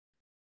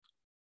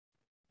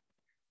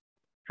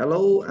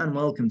Hello and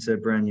welcome to a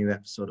brand new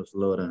episode of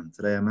Lowdown.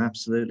 Today I'm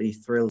absolutely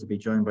thrilled to be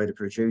joined by the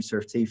producer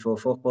of TIFO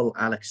Football,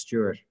 Alex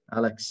Stewart.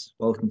 Alex,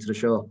 welcome to the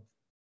show.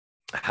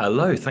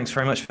 Hello, thanks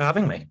very much for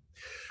having me.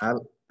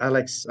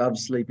 Alex,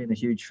 obviously been a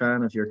huge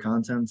fan of your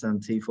content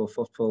and TIFO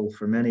Football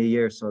for many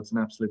years, so it's an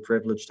absolute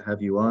privilege to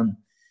have you on.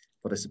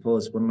 But I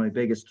suppose one of my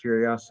biggest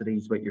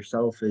curiosities with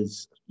yourself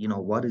is,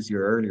 what is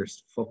your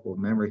earliest football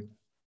memory?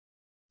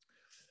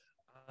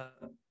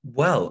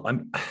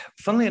 I'm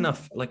funnily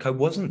enough, like I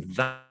wasn't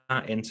that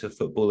into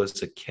football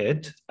as a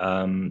kid.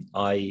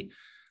 I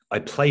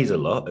played a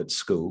lot at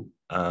school.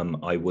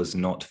 I was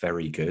not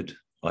very good.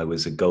 I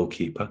was a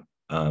goalkeeper,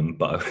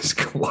 but I was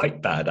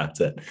quite bad at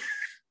it.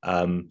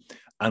 And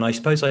I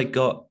suppose I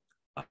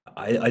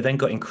then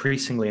got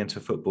increasingly into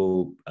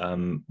football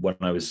when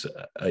I was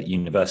at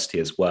university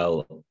as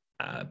well.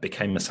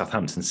 Became a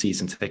Southampton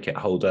season ticket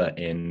holder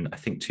in, I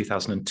think,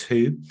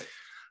 2002.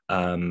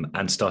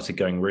 And started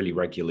going really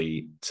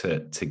regularly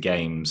to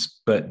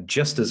games, but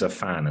just as a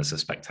fan, as a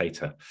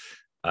spectator.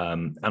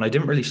 And I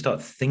didn't really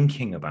start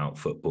thinking about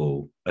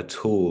football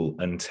at all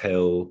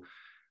until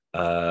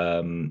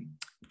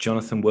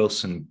Jonathan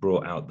Wilson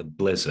brought out the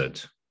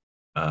Blizzard,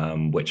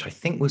 which I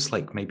think was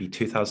like maybe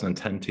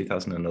 2010,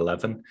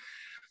 2011.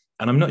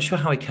 And I'm not sure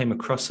how I came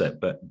across it,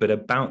 but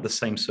about the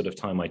same sort of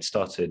time I'd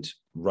started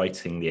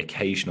writing the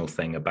occasional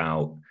thing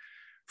about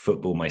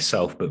football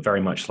myself, but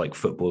very much like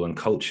football and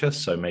culture.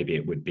 So maybe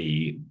it would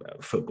be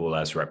football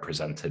as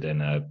represented in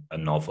a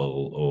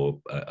novel or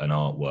an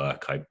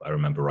artwork. I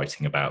remember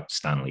writing about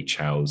Stanley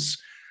Chow's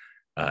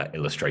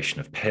illustration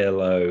of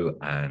Pirlo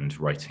and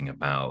writing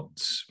about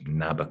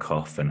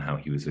Nabokov and how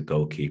he was a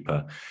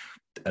goalkeeper.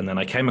 And then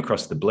I came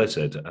across the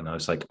Blizzard and I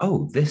was like,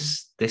 oh,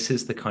 this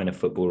is the kind of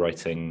football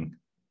writing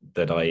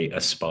that I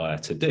aspire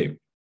to do.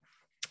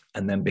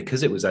 And then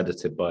because it was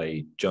edited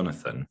by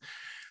Jonathan,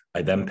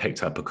 I then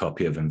picked up a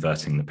copy of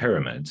Inverting the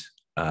Pyramid.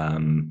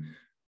 And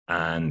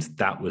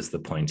that was the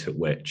point at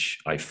which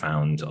I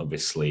found,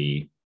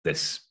 obviously,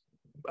 this,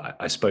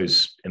 I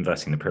suppose,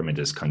 Inverting the Pyramid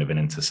is kind of an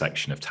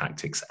intersection of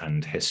tactics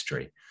and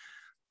history.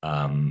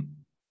 And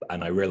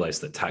I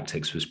realized that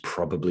tactics was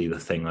probably the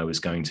thing I was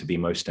going to be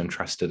most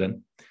interested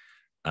in.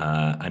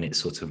 And it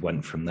sort of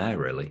went from there,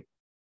 really.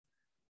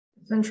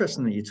 It's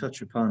interesting that you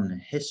touch upon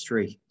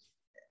history,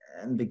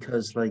 and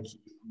because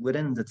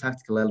within the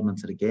tactical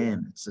element of the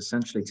game, it's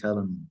essentially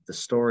telling the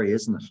story,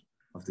 isn't it,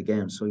 of the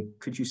game. So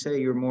could you say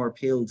you're more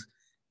appealed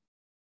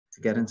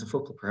to get into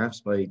football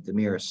perhaps by the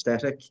mere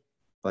aesthetic,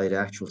 by the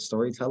actual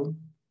storytelling?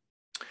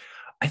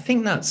 I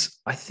think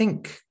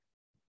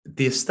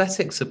the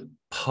aesthetics are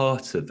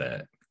part of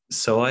it.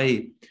 So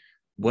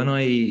when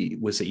I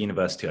was at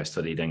university, I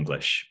studied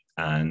English,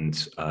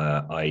 and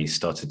I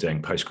started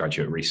doing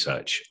postgraduate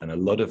research. And a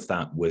lot of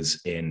that was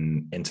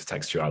in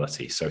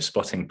intertextuality. So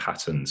spotting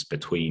patterns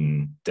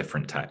between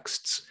different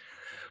texts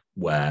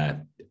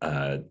where,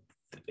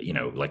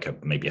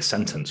 maybe a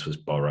sentence was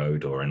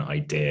borrowed or an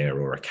idea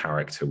or a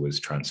character was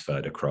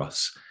transferred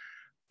across.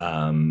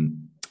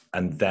 And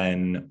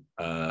then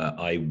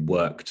I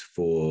worked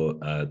for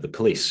the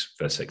police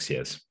for 6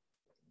 years.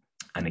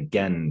 And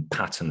again,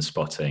 pattern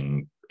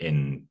spotting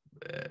in,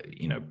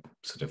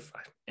 sort of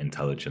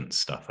intelligence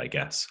stuff, I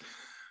guess,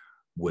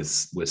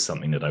 was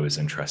something that I was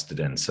interested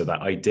in. So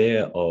that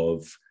idea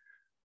of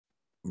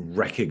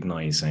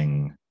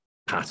recognizing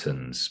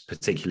patterns,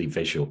 particularly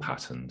visual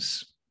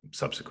patterns,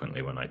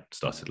 subsequently when I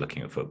started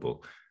looking at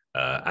football,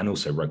 and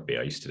also rugby,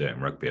 I used to do it in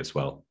rugby as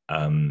well,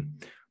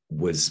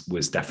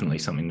 was definitely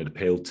something that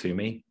appealed to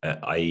me.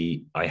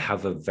 I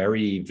have a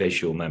very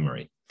visual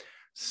memory.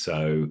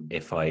 So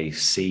if I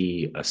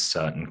see a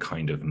certain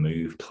kind of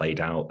move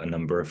played out a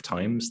number of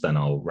times, then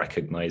I'll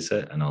recognize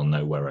it and I'll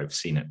know where I've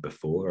seen it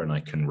before, and I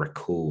can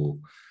recall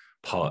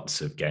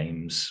parts of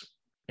games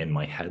in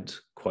my head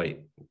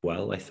quite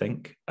well, I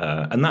think.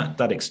 And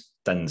that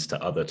extends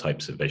to other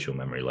types of visual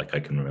memory. Like I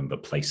can remember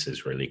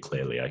places really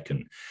clearly. I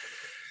can,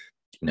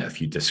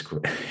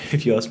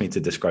 if you ask me to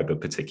describe a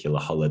particular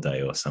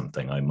holiday or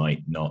something, I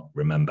might not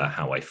remember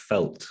how I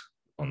felt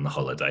on the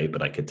holiday,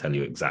 but I could tell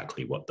you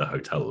exactly what the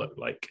hotel looked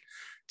like.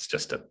 It's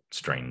just a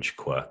strange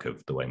quirk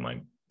of the way my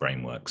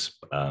brain works.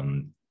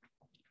 And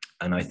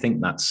I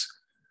think that's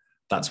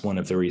one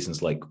of the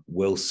reasons, like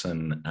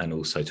Wilson and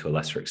also to a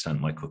lesser extent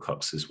Michael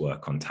Cox's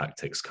work on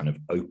tactics kind of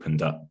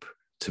opened up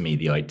to me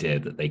the idea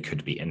that they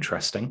could be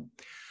interesting.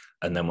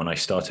 And then when I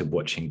started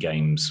watching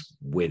games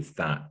with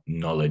that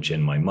knowledge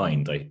in my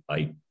mind,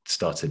 I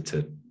started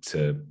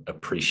to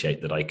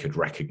appreciate that I could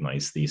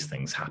recognize these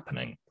things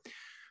happening.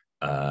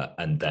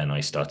 And then I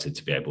started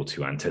to be able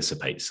to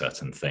anticipate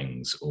certain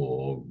things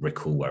or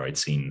recall where I'd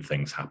seen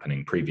things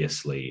happening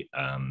previously.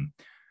 And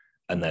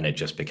then it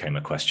just became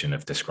a question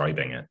of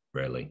describing it,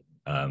 really.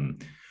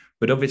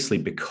 But obviously,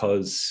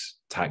 because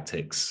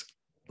tactics,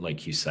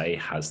 like you say,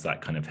 has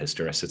that kind of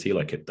historicity,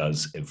 like it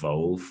does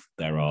evolve,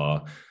 there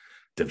are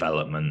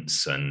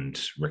developments and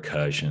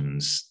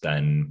recursions,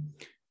 then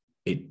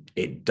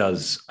it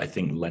does, I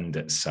think, lend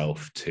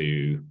itself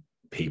to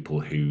people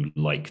who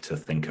like to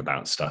think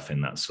about stuff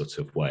in that sort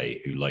of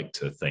way, who like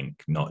to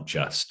think not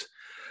just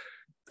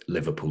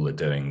Liverpool are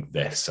doing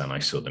this and I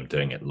saw them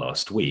doing it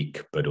last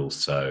week, but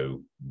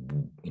also,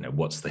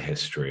 what's the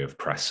history of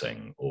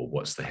pressing, or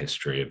what's the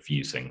history of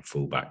using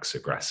fullbacks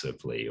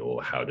aggressively,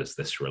 or how does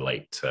this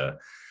relate to,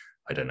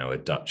 I don't know, a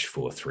Dutch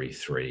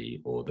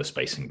 4-3-3, or the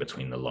spacing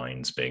between the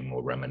lines being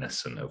more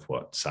reminiscent of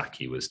what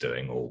Saki was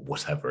doing, or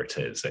whatever it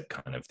is. It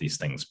kind of, these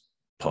things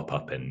pop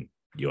up in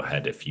your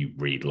head if you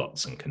read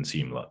lots and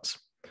consume lots.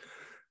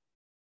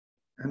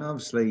 And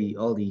obviously,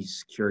 all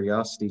these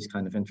curiosities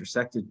kind of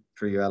intersected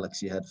for you,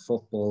 Alex. You had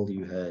football,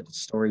 you had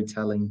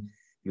storytelling,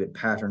 you had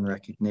pattern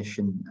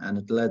recognition, and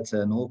it led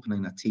to an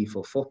opening at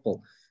TIFO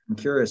Football. I'm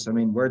curious, I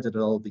mean, where did it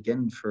all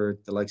begin for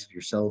the likes of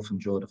yourself and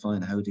Joe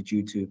Devine? How did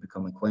you two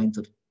become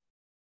acquainted?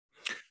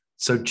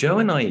 So Joe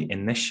and I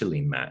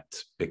initially met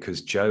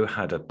because Joe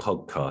had a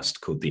podcast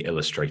called The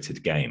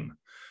Illustrated Game,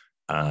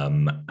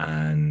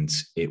 and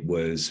it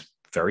was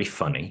very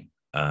funny.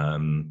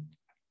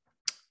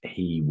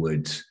 He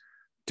would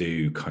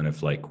do kind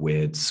of like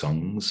weird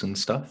songs and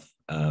stuff.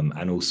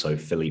 And also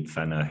Philippe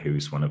Fenner,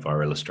 who's one of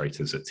our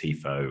illustrators at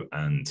TIFO,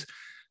 and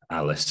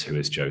Alice, who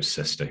is Joe's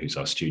sister, who's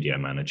our studio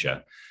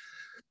manager,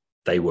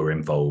 they were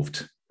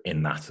involved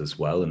in that as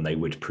well. And they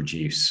would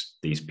produce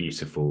these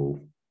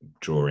beautiful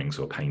drawings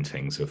or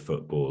paintings of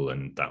football,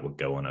 and that would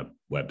go on a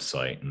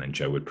website, and then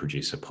Joe would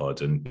produce a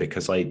pod. And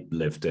because I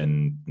lived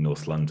in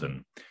North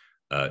London,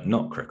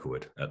 not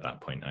Cricklewood at that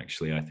point,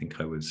 actually, I think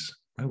where was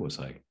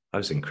I? I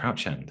was in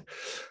Crouch End.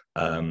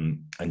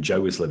 And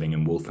Joe was living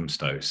in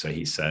Walthamstow. So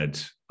he said,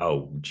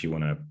 oh, do you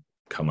want to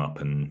come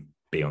up and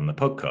be on the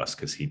podcast?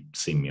 Because he'd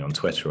seen me on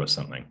Twitter or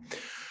something.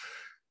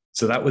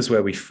 So that was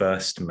where we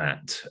first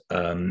met.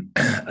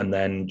 And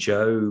then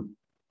Joe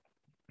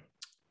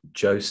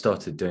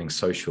started doing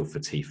social for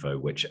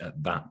TIFO, which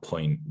at that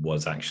point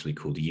was actually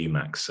called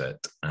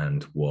UMaxit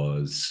and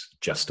was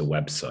just a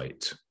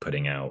website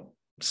putting out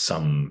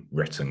some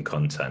written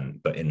content,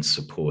 but in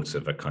support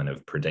of a kind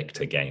of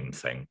predictor game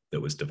thing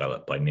that was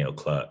developed by Neil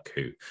Clerk,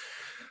 who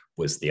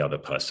was the other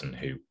person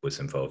who was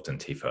involved in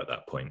TIFO at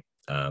that point.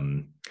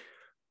 And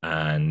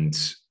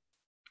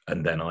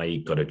then I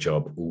got a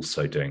job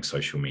also doing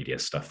social media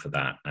stuff for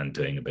that and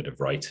doing a bit of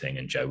writing,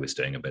 and Joe was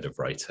doing a bit of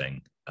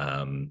writing.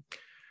 And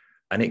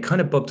it kind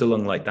of bobbed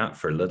along like that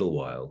for a little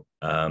while.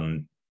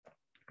 And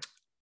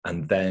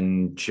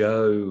then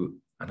Joe,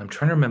 and I'm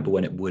trying to remember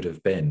when it would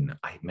have been,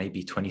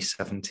 maybe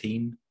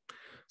 2017,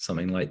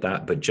 something like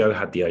that. But Joe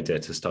had the idea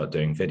to start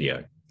doing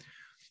video.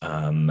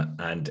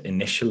 And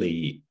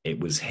initially it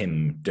was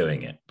him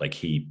doing it. Like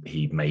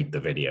he made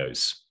the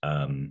videos.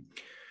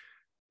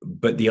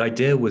 But the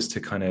idea was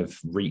to kind of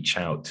reach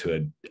out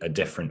to a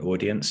different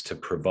audience, to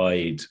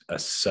provide a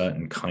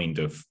certain kind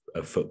of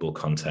football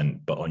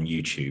content, but on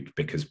YouTube,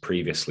 because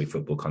previously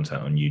football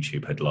content on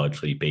YouTube had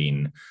largely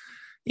been,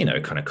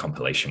 kind of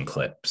compilation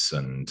clips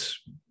and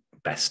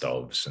best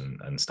ofs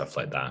and stuff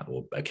like that,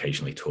 or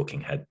occasionally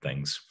talking head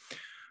things.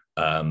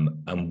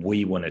 And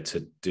we wanted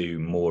to do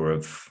more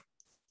of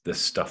the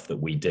stuff that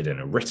we did in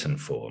a written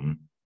form,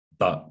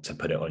 but to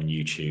put it on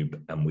YouTube.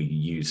 And we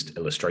used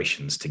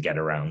illustrations to get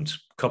around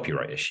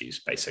copyright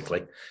issues,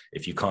 basically.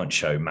 If you can't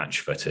show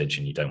match footage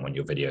and you don't want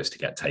your videos to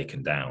get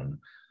taken down,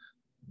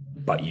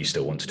 but you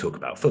still want to talk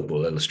about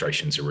football,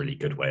 illustrations are a really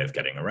good way of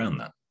getting around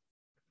that.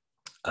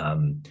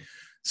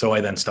 So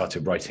I then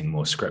started writing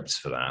more scripts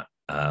for that.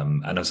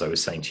 And as I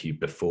was saying to you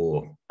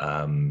before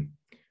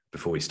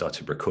we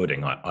started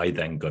recording, I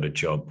then got a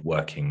job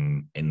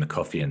working in the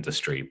coffee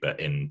industry, but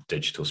in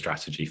digital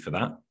strategy for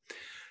that,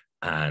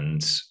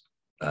 and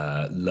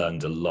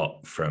learned a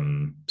lot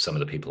from some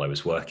of the people I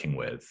was working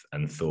with,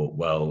 and thought,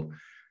 well,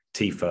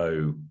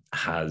 TIFO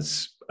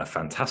has a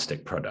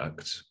fantastic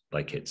product.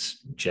 Like, it's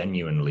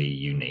genuinely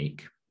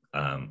unique.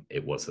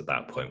 It was at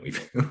that point.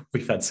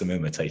 We've had some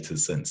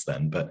imitators since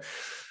then, but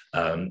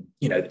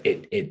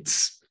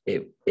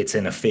it's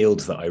in a field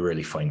that I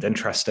really find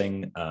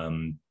interesting.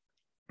 And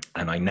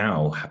I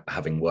now,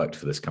 having worked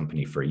for this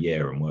company for a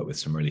year and worked with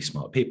some really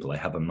smart people, I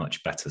have a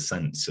much better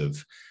sense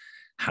of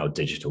how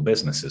digital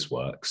businesses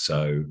work.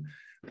 So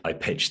I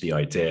pitched the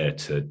idea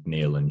to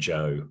Neil and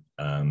Joe,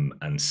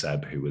 and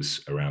Seb, who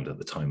was around at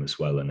the time as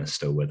well and is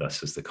still with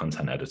us as the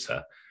content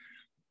editor,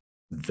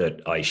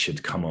 that I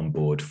should come on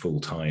board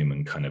full time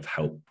and kind of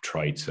help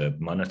try to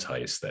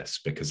monetize this.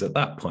 Because at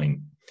that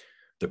point,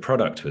 the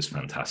product was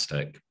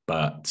fantastic,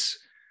 but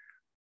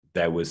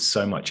there was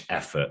so much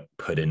effort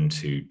put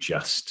into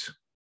just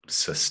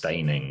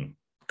sustaining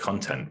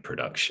content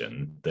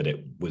production that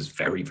it was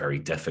very, very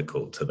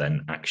difficult to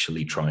then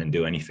actually try and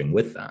do anything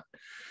with that,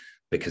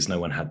 because no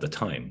one had the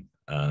time.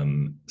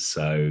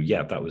 So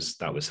yeah, that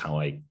was how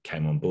I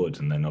came on board.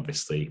 And then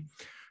obviously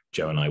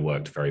Joe and I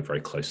worked very,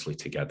 very closely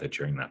together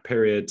during that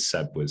period.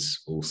 Seb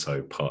was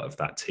also part of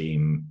that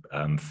team.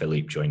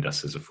 Philippe joined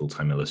us as a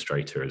full-time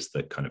illustrator, as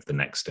the kind of the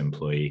next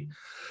employee.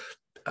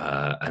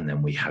 And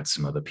then we had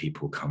some other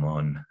people come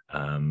on,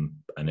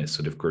 and it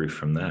sort of grew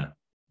from there.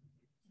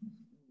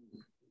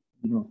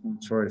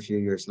 Fast forward a few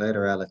years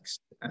later, Alex,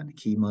 and a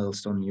key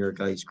milestone in your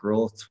guys'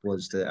 growth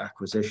was the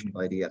acquisition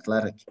by the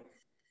Athletic.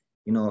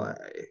 You know,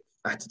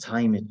 at the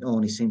time, it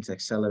only seemed to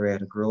accelerate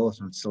the growth,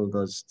 and it still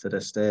does to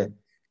this day.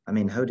 I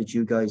mean, how did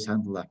you guys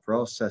handle that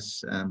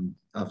process?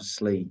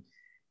 Obviously,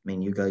 I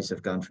mean, you guys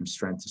have gone from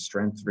strength to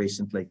strength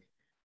recently,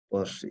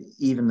 but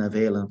even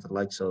availing of the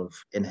likes of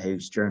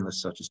in-house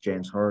journalists such as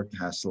James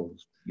Horncastle,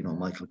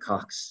 Michael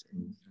Cox,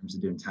 in terms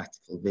of doing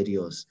tactical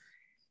videos.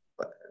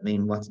 But I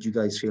mean, what did you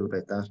guys feel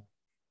about that?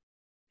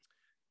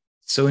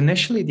 So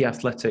initially, The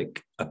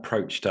Athletic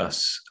approached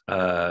us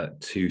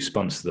to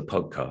sponsor the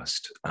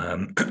podcast.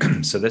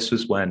 So this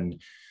was when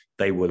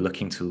they were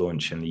looking to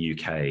launch in the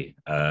UK.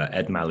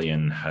 Ed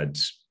Mallion had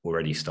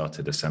already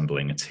started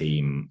assembling a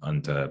team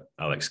under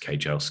Alex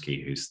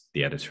Kajelski, who's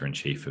the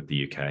editor-in-chief of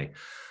the UK.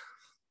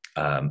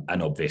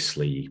 And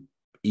obviously,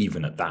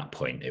 even at that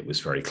point, it was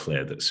very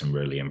clear that some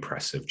really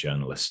impressive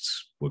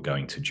journalists were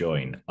going to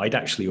join. I'd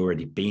actually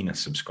already been a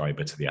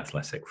subscriber to The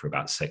Athletic for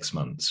about 6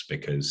 months,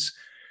 because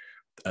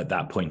at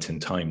that point in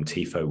time,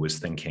 TIFO was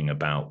thinking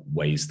about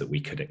ways that we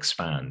could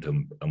expand.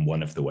 And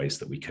one of the ways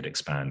that we could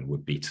expand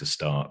would be to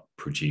start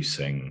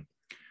producing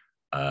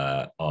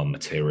our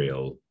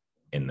material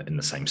in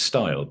the same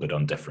style, but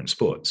on different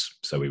sports.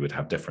 So we would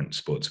have different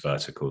sports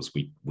verticals.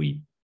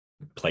 We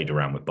played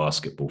around with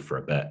basketball for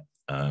a bit,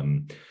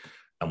 and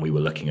we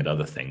were looking at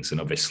other things.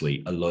 And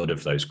obviously, a lot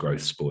of those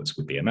growth sports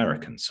would be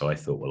American. So I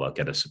thought, well, I'll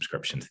get a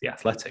subscription to The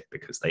Athletic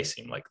because they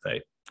seem like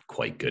they're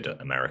quite good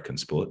at American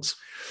sports.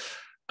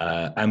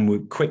 And we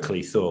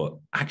quickly thought,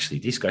 actually,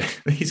 these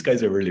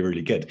guys are really,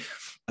 really good.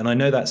 And I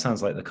know that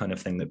sounds like the kind of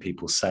thing that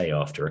people say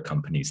after a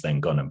company's then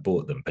gone and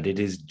bought them, but it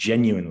is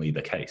genuinely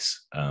the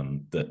case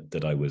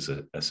that I was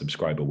a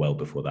subscriber well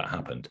before that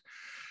happened.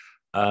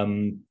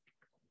 And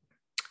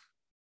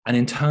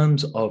in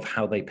terms of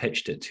how they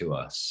pitched it to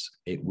us,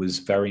 it was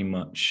very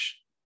much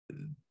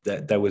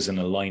that there was an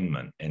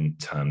alignment in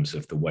terms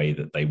of the way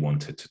that they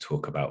wanted to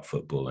talk about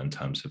football, in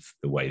terms of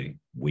the way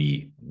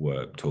we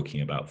were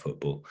talking about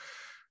football.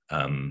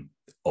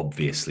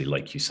 Obviously,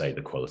 like you say,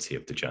 the quality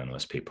of the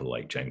journalists, people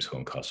like James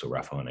Horncastle,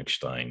 Rafa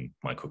Honigstein,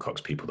 Michael Cox,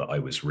 people that I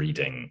was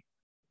reading,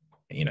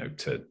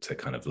 to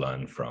kind of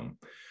learn from.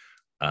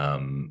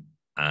 And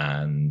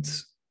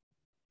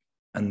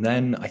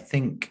then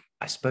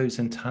I suppose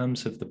in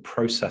terms of the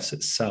process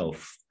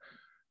itself,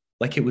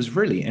 like, it was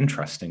really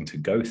interesting to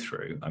go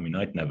through. I mean,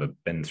 I'd never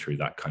been through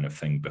that kind of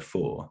thing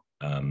before.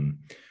 And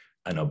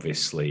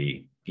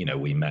obviously,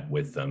 we met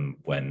with them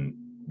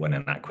when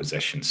an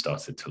acquisition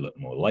started to look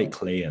more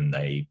likely, and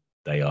they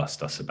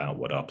asked us about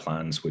what our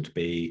plans would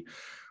be,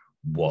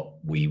 what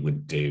we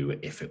would do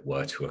if it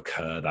were to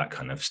occur, that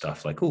kind of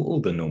stuff, like all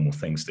the normal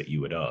things that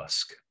you would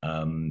ask.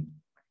 And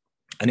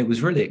it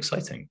was really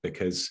exciting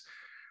because,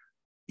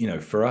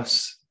 for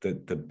us,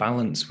 the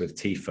balance with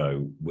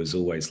TIFO was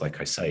always, like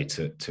I say,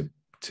 to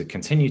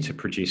continue to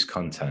produce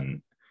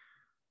content,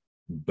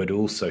 but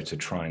also to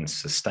try and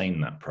sustain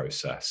that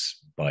process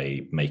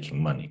by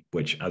making money,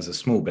 which, as a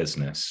small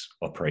business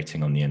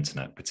operating on the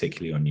internet,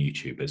 particularly on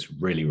YouTube, is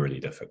really, really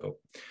difficult.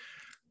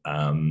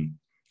 And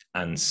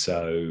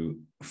so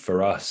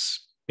for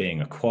us,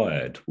 being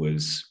acquired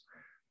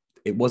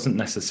it wasn't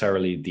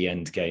necessarily the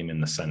end game in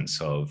the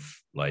sense of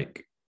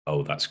like,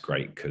 oh, that's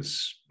great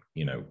because,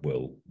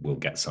 we'll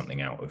get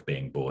something out of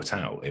being bought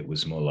out. It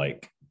was more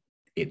like,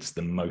 it's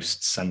the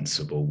most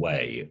sensible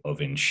way of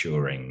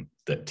ensuring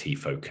that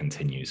TIFO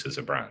continues as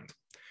a brand.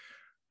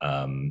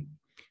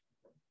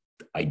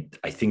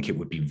 I think it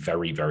would be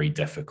very, very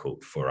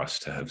difficult for us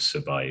to have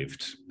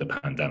survived the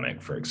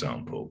pandemic, for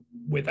example,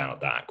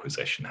 without that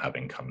acquisition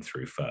having come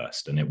through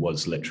first. And it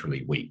was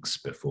literally weeks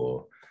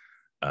before.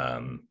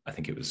 I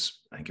think it was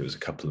a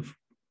couple of.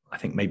 I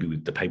think maybe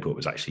the paperwork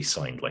was actually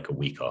signed like a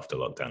week after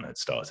lockdown had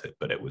started,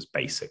 but it was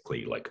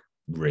basically like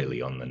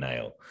really on the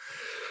nail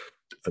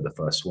for the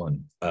first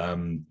one.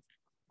 And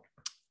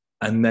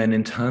then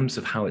in terms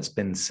of how it's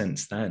been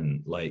since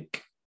then,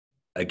 like,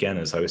 again,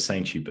 as I was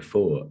saying to you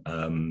before,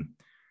 I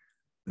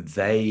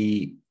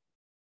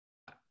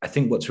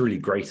think what's really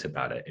great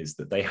about it is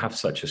that they have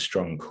such a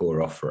strong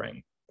core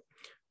offering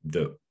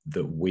that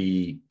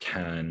we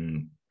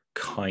can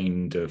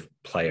kind of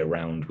play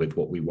around with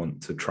what we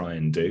want to try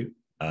and do.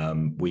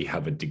 We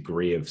have a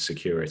degree of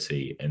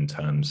security in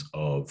terms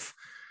of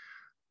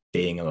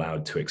being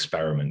allowed to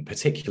experiment,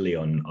 particularly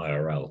on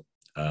IRL,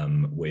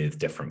 with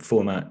different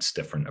formats,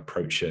 different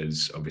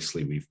approaches.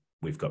 Obviously,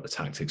 we've got the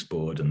tactics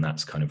board, and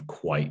that's kind of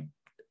quite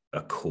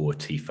a core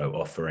TIFO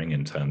offering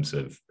in terms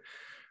of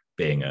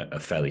being a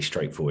fairly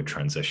straightforward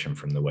transition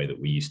from the way that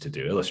we used to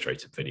do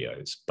illustrated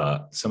videos.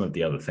 But some of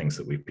the other things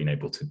that we've been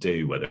able to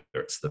do, whether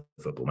it's the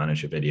Football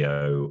Manager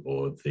video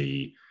or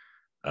the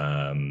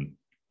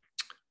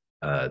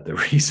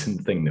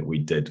recent thing that we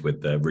did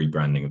with the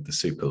rebranding of the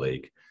Super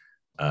League,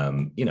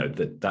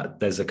 that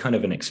there's a kind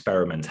of an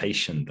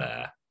experimentation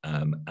there.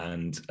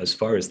 And as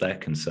far as they're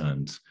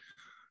concerned,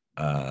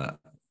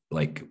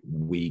 like,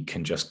 we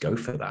can just go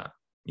for that.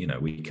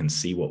 We can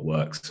see what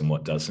works and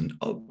what doesn't.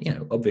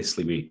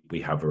 Obviously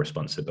we have a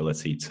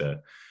responsibility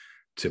to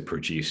to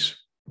produce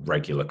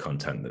regular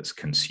content that's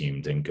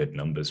consumed in good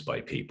numbers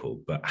by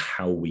people. But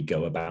how we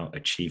go about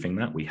achieving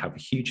that, we have a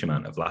huge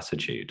amount of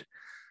latitude.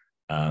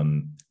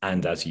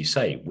 And as you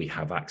say, we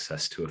have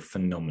access to a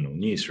phenomenal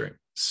newsroom.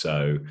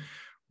 So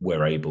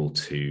we're able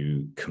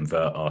to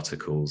convert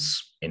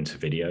articles into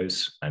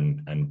videos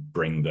and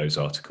bring those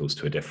articles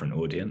to a different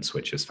audience,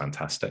 which is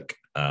fantastic.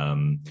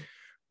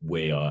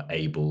 We are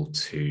able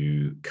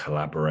to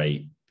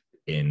collaborate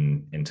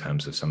in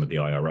terms of some of the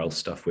IRL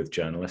stuff with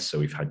journalists. So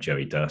we've had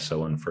Joey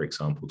Durso on, for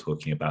example,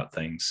 talking about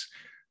things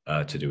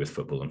to do with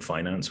football and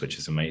finance, which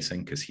is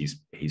amazing because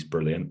he's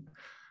brilliant.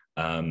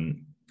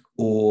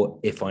 Or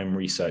if I'm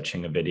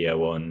researching a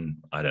video on,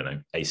 I don't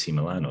know, AC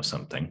Milan or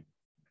something,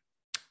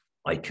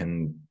 I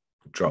can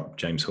drop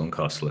James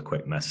Horncastle a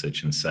quick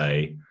message and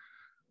say,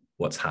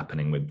 what's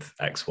happening with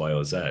X, Y,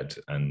 or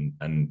Z,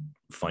 and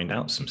find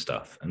out some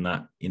stuff. And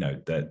that, you know,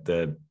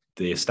 the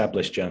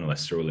established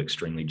journalists are all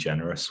extremely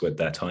generous with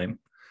their time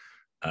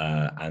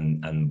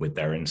and with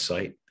their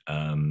insight.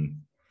 And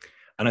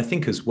I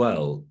think as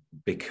well,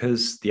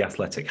 because The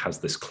Athletic has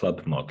this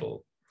club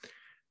model,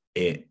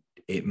 it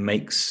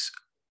makes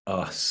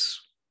us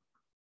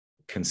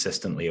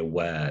consistently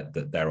aware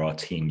that there are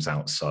teams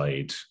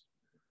outside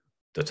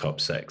the top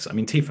six. I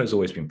mean, TIFO's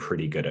always been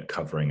pretty good at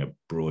covering a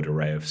broad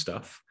array of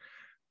stuff.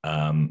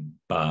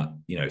 But,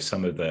 you know,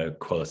 some of the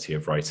quality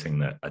of writing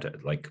that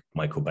like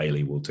Michael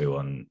Bailey will do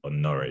on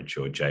Norwich,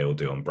 or Jay will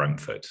do on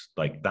Brentford,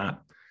 like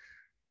that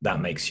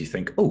makes you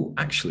think, oh,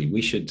 actually,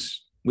 we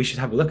should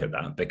have a look at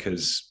that,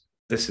 because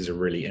this is a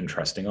really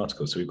interesting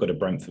article. So we've got a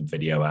Brentford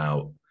video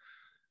out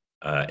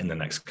in the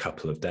next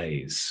couple of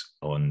days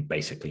on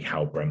basically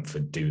how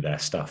Brentford do their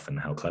stuff and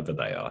how clever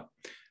they are.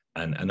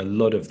 And a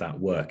lot of that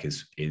work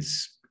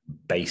is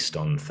based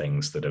on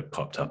things that have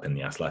popped up in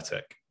The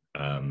Athletic.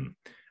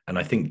 And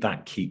I think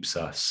that keeps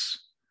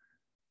us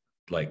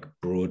like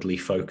broadly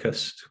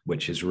focused,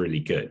 which is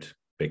really good,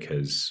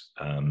 because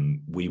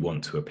we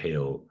want to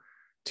appeal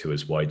to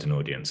as wide an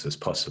audience as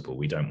possible.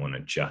 We don't want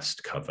to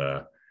just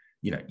cover,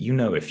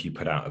 if you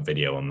put out a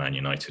video on Man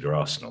United or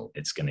Arsenal,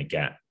 it's going to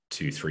get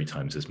 2-3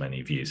 times as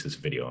many views as a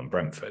video on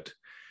Brentford.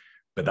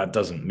 But that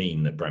doesn't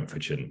mean that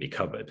Brentford shouldn't be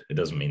covered. It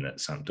doesn't mean that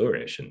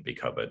Sampdoria shouldn't be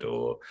covered,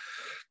 or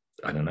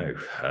I don't know,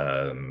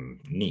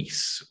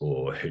 Nice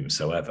or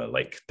whomsoever.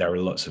 Like, there are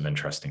lots of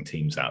interesting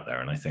teams out there.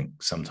 And I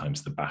think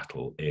sometimes the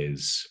battle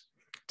is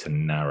to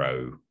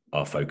narrow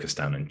our focus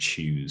down and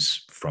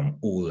choose from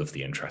all of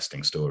the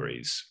interesting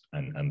stories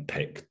and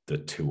pick the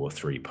 2 or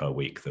 3 per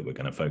week that we're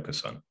going to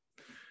focus on.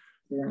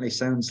 Certainly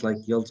sounds like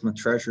the ultimate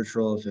treasure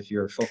trove if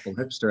you're a football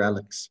hipster,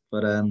 Alex.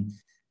 But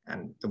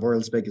and the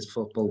world's biggest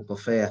football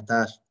buffet at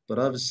that. But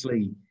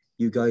obviously,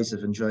 you guys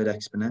have enjoyed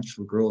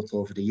exponential growth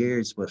over the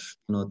years, with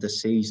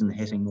this season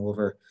hitting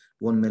over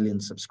 1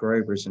 million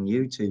subscribers on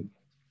YouTube.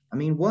 I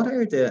mean, what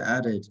are the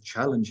added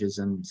challenges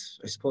and,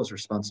 I suppose,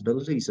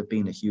 responsibilities of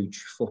being a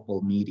huge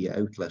football media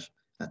outlet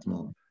at the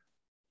moment?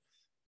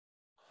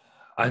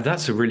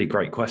 That's a really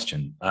great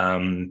question.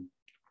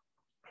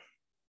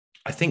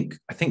 I think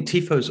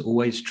TIFO's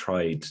always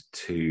tried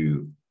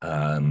to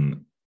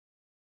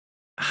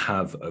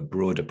have a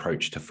broad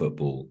approach to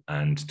football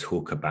and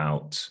talk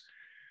about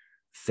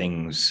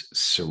things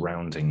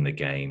surrounding the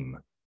game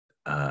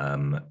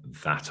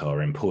that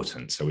are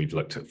important. So we've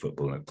looked at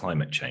football and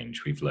climate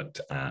change. We've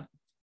looked at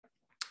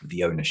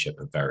the ownership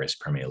of various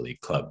Premier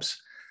League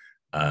clubs.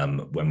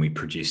 When we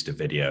produced a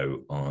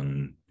video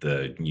on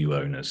the new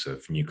owners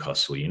of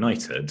Newcastle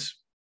United,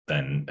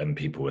 and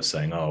people were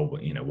saying, oh,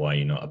 why are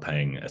you not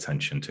paying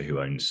attention to who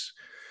owns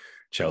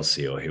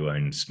Chelsea or who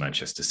owns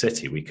Manchester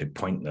City? We could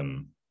point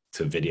them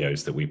to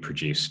videos that we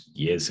produced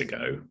years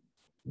ago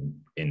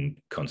in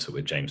concert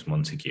with James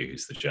Montague,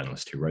 who's the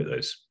journalist who wrote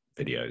those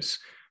videos,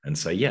 and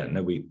say, yeah,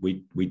 no,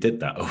 we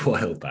did that a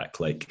while back.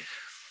 Like,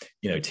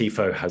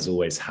 TIFO has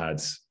always had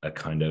a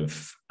kind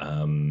of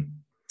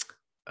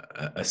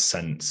a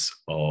sense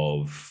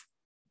of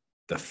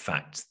the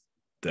fact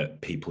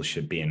that people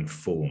should be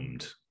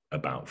informed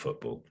about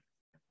football,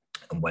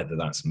 and whether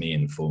that's me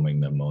informing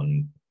them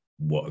on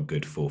what a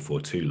good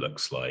 4-4-2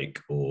 looks like,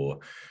 or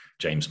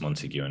James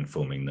Montague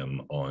informing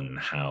them on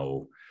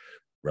how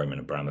Roman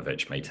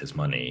Abramovich made his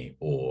money,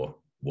 or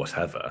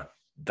whatever,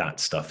 that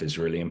stuff is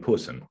really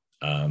important.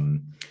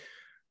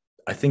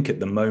 I think at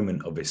the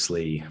moment,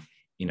 obviously,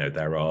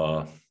 there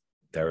are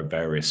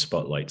various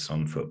spotlights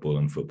on football,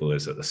 and football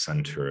is at the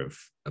center of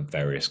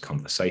various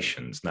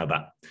conversations. Now,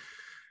 that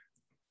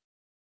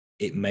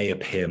it may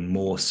appear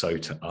more so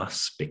to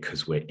us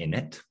because we're in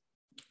it,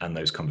 and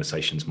those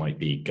conversations might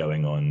be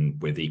going on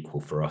with equal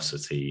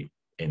ferocity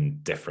in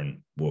different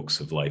walks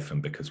of life,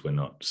 and because we're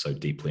not so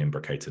deeply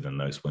imbricated in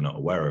those, we're not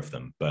aware of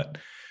them. But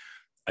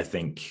I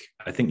think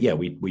yeah,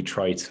 we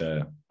try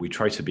to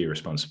be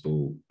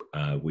responsible.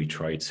 We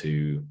try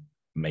to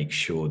make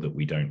sure that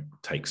we don't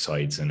take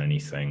sides in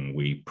anything.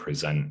 We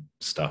present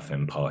stuff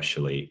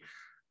impartially,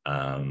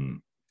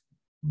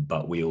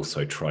 but we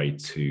also try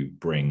to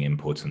bring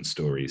important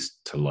stories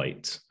to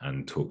light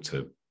and talk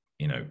to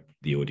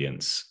the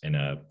audience in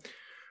a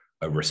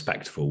a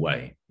respectful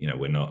way. You know,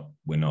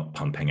 we're not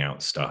pumping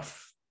out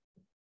stuff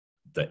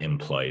that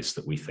implies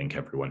that we think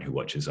everyone who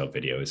watches our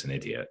video is an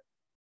idiot.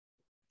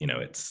 You know,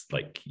 it's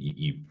like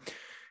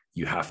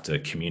you have to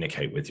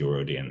communicate with your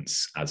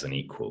audience as an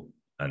equal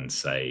and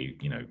say,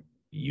 you know,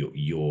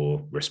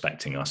 you're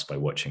respecting us by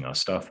watching our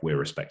stuff. We're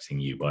respecting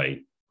you by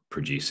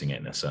producing it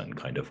in a certain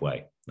kind of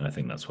way. And I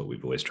think that's what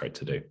we've always tried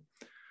to do.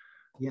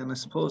 Yeah, and I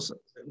suppose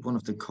one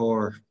of the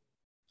core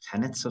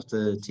tenets of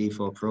the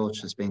TIFO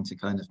approach has been to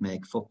kind of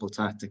make football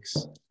tactics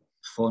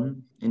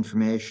fun,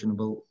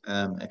 informational,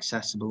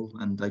 accessible,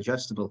 and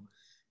digestible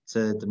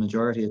to the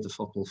majority of the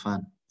football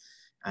fan.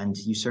 And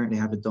you certainly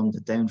haven't dumbed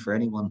it down for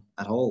anyone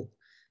at all.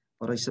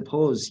 But I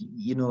suppose,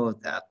 you know,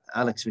 that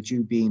Alex, with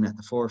you being at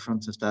the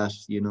forefront of that,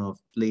 you know,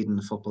 leading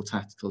the football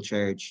tactical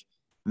charge,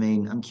 I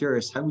mean, I'm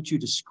curious, how would you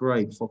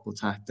describe football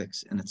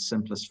tactics in its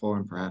simplest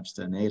form, perhaps,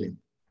 to an alien?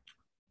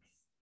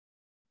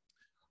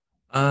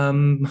 I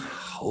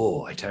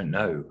don't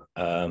know.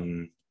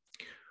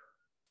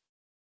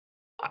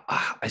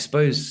 I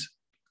suppose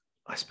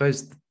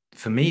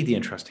for me, the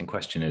interesting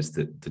question is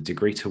that the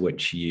degree to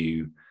which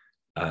you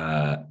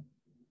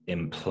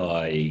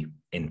imply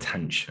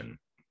intention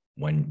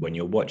when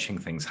you're watching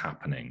things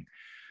happening.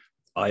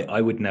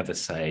 I would never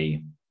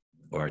say,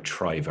 or I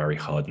try very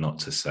hard not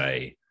to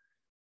say,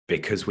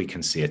 because we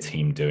can see a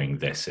team doing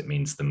this, it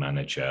means the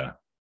manager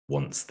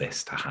wants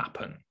this to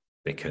happen.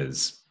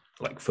 Because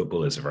like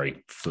football is a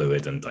very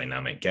fluid and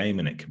dynamic game,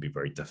 and it can be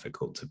very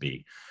difficult to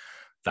be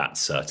that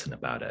certain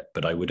about it.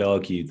 But I would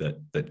argue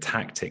that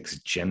tactics,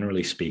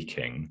 generally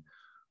speaking,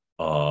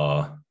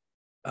 are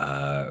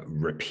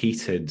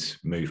repeated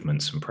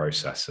movements and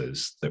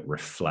processes that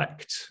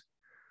reflect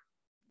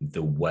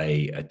the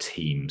way a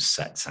team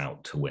sets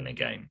out to win a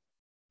game.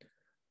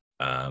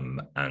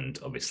 And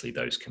obviously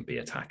those can be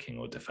attacking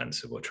or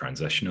defensive or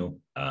transitional.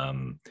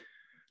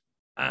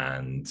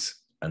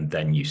 And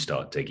then you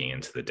start digging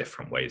into the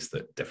different ways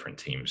that different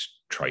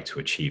teams try to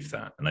achieve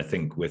that. And I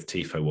think with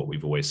TIFO, what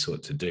we've always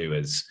sought to do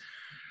is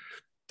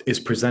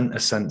present a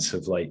sense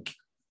of like,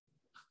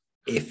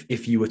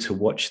 if you were to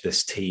watch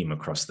this team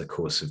across the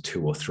course of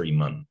 2 or 3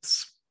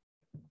 months,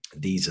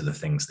 these are the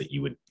things that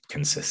you would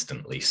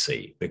consistently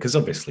see, because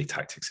obviously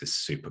tactics is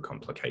super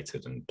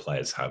complicated and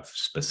players have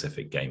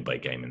specific game by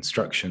game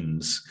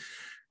instructions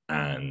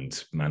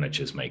and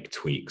managers make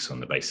tweaks on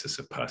the basis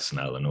of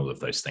personnel and all of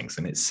those things.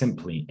 And it's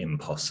simply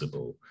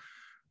impossible,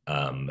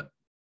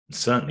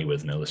 certainly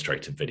with an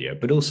illustrated video,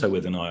 but also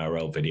with an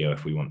IRL video,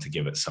 if we want to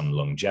give it some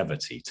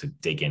longevity, to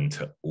dig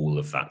into all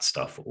of that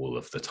stuff all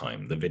of the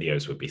time. The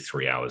videos would be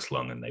 3 hours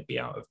long and they'd be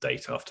out of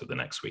date after the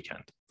next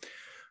weekend.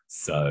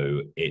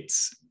 So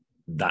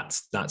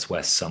that's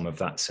where some of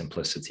that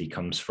simplicity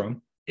comes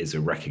from, is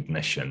a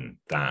recognition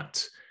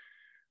that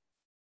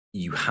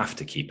you have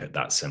to keep it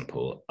that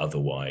simple.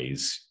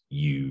 Otherwise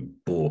you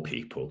bore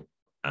people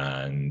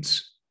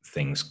and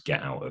things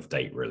get out of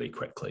date really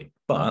quickly.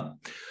 But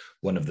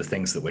one of the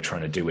things that we're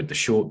trying to do with the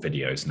short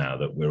videos now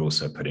that we're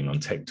also putting on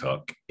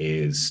TikTok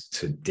is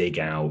to dig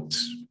out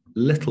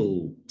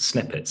little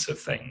snippets of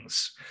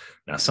things.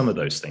 Now, some of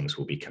those things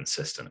will be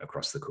consistent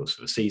across the course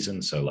of the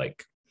season. So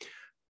like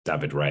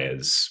David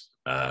Raya's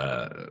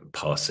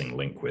passing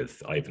link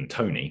with Ivan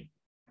Toney,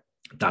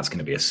 that's going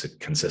to be a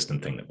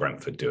consistent thing that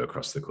Brentford do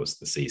across the course of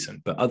the season.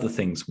 But other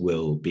things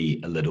will be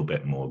a little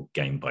bit more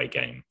game by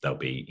game. There'll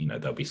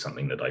be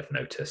something that I've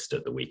noticed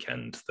at the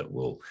weekend that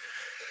will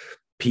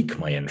pique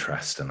my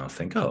interest, and I'll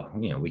think,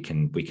 we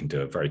can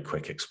do a very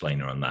quick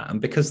explainer on that. And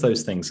because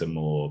those things are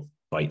more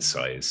bite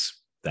size,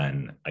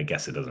 then I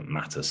guess it doesn't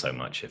matter so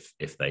much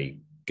if they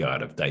go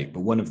out of date.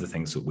 But one of the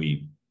things that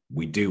we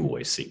do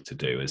always seek to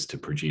do is to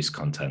produce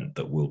content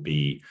that will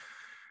be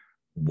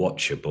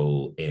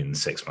watchable in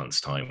 6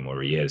 months' time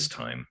or a year's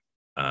time.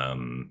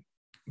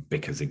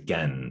 Because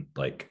again,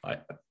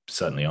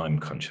 I'm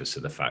conscious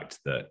of the fact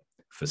that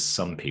for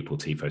some people,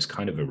 TIFO is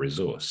kind of a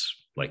resource.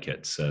 Like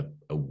it's a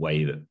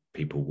way that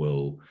people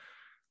will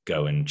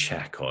go and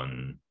check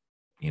on,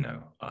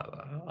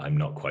 I'm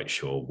not quite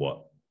sure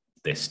what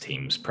this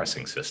team's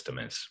pressing system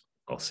is.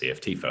 I'll see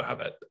if TIFO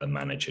have it. A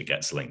manager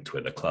gets linked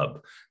with a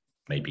club.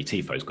 Maybe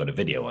TIFO's got a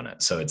video on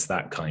it. So it's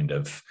that kind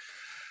of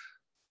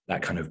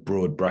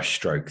broad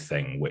brushstroke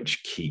thing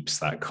which keeps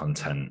that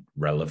content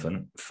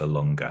relevant for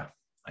longer,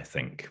 I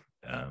think.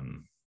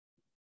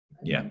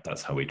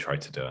 That's how we try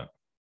to do it.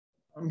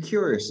 I'm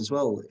curious as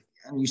well,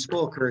 and you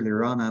spoke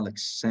earlier on,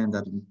 Alex, saying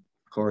that, of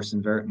course,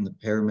 inverting the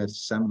pyramid,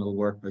 seminal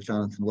work by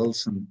Jonathan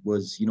Wilson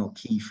was,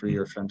 key for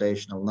your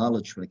foundational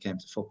knowledge when it came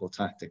to football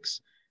tactics.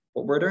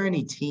 But were there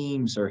any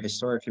teams, or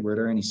historically, were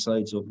there any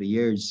sides over the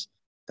years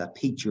that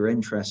piqued your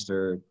interest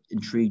or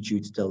intrigued you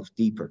to delve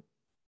deeper?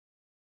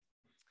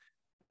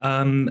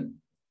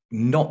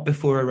 Not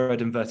before I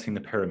read Inverting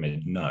the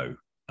Pyramid, no.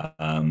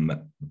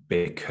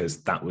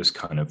 Because that was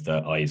kind of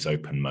the eyes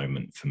open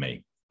moment for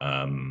me.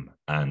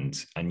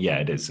 And yeah,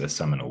 it is a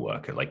seminal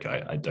work.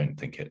 I don't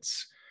think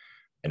it's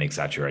an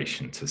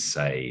exaggeration to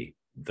say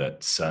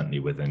that certainly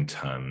within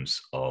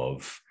terms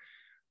of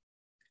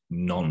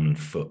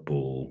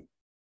non-football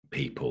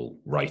people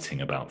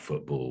writing about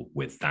football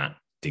with that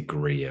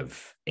degree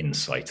of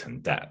insight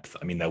and depth.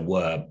 I mean, there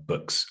were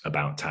books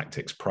about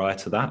tactics prior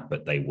to that,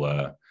 but they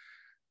were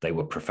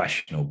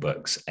professional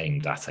books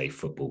aimed at a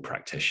football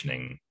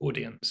practicing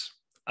audience.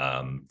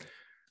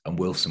 And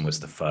Wilson was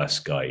the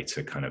first guy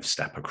to kind of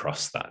step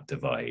across that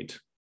divide,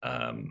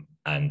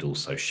 and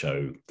also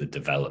show the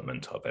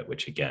development of it,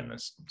 which again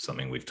is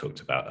something we've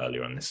talked about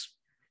earlier on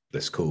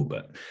this call.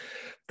 But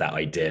that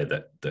idea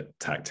that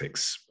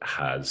tactics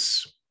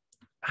has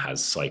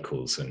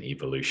cycles and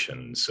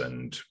evolutions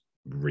and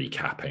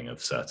recapping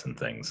of certain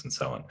things and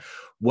so on.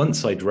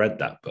 Once I'd read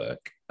that book,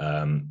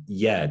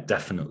 yeah,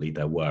 definitely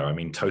there were. I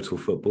mean, Total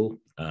Football,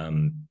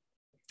 the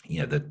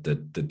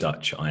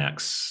Dutch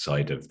Ajax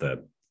side of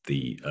the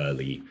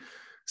early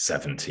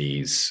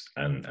 70s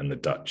and the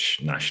Dutch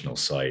national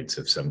sides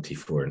of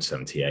 74 and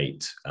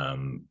 78.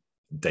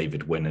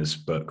 David Winner's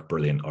book,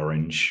 Brilliant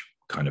Orange,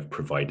 kind of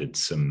provided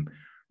some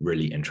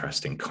really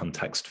interesting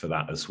context for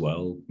that as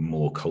well,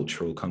 more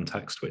cultural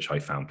context, which I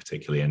found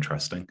particularly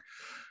interesting.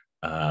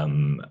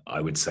 I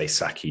would say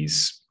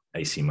Saki's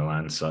AC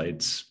Milan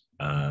sides.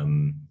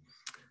 And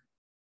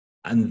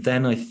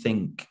then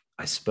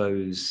I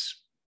suppose,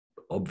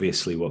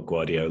 obviously what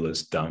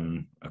Guardiola's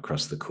done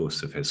across the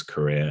course of his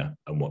career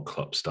and what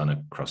Klopp's done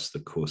across the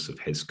course of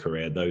his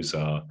career,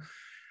 they're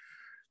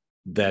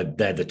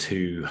the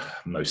two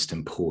most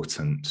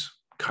important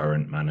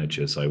current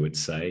managers, I would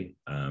say.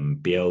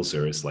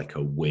 Bielsa is like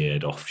a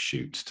weird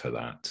offshoot to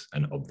that.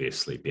 And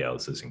obviously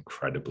Bielsa is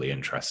incredibly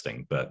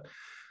interesting, but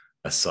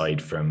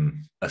aside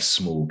from a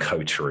small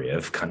coterie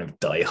of kind of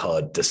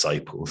diehard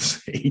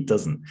disciples, he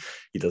doesn't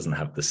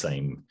have the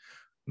same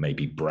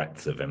maybe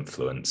breadth of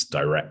influence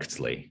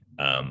directly,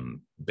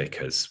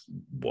 because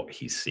what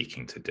he's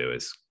seeking to do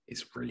is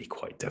really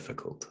quite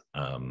difficult.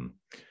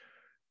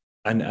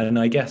 And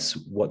I guess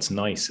what's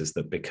nice is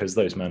that because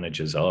those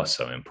managers are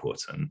so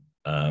important,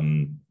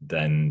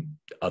 then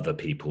other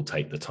people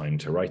take the time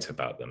to write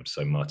about them.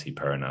 So Marty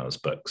Perronel's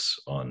books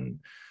on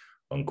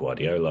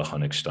Guardiola,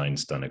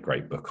 Honigstein's done a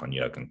great book on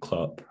Jurgen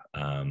Klopp,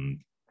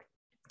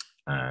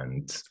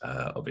 and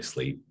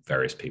obviously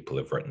various people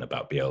have written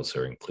about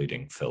Bielsa,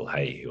 including Phil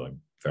Hay, who I'm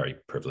very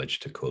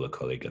privileged to call a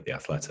colleague at The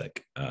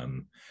Athletic.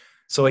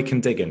 So I can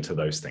dig into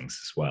those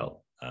things as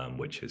well,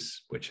 which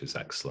is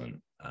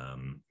excellent.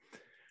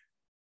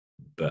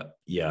 But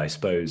yeah, I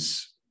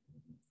suppose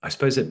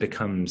it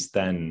becomes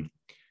then,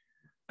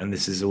 and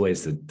this is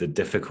always the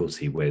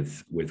difficulty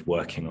with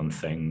working on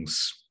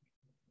things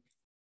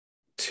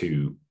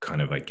to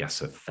kind of, I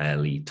guess, a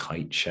fairly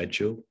tight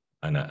schedule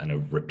and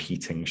a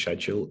repeating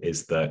schedule,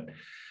 is that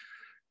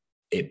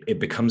it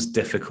becomes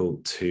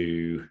difficult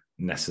to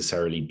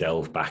necessarily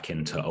delve back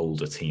into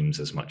older teams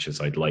as much as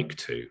I'd like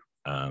to,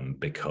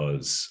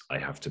 because I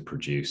have to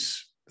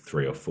produce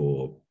 3 or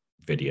 4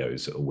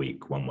 videos a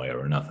week one way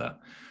or another.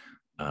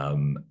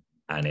 And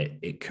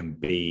it can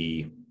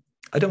be,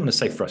 I don't want to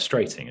say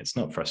frustrating, it's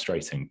not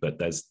frustrating,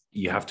 but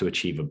you have to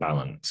achieve a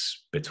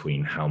balance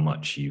between how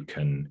much you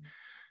can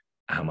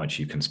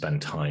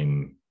spend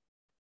time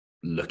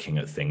looking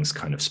at things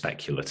kind of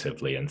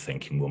speculatively and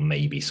thinking, well,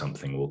 maybe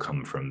something will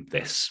come from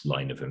this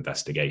line of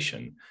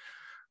investigation,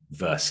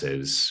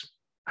 versus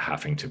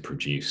having to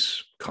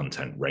produce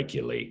content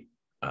regularly,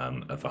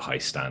 of a high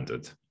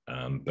standard.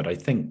 But I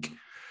think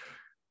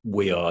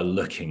we are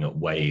looking at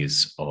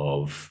ways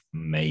of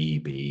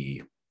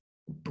maybe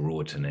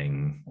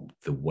broadening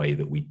the way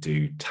that we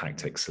do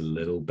tactics a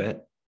little bit,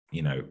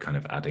 kind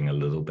of adding a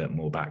little bit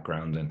more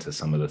background into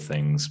some of the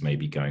things,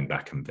 maybe going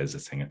back and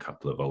visiting a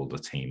couple of older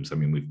teams. I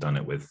mean, we've done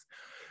it with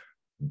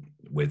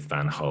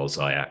Van Gaal's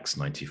Ajax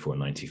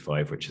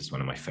 94-95, which is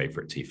one of my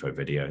favorite TIFO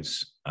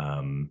videos.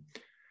 And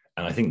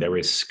I think there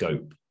is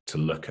scope to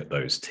look at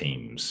those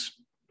teams,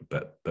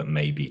 but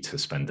maybe to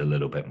spend a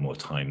little bit more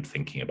time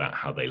thinking about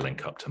how they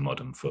link up to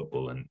modern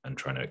football and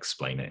trying to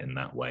explain it in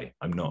that way.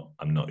 I'm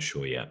not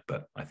sure yet,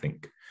 but I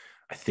think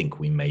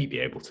we may be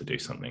able to do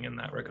something in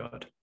that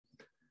regard.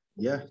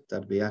 Yeah,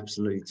 that'd be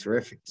absolutely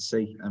terrific to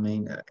see. I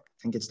mean, I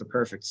think it's the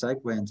perfect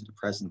segue into the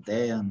present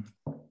day, and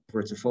for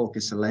it to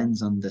focus a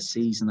lens on the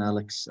season,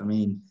 Alex. I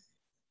mean,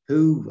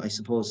 who, I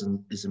suppose,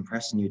 is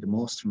impressing you the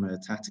most from a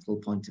tactical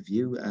point of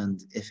view?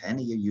 And if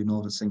any, are you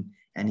noticing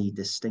any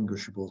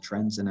distinguishable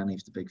trends in any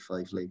of the big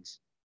 5 leagues?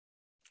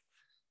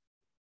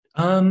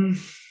 I mean,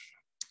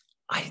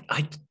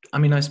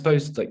 I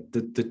suppose like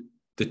the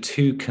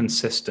 2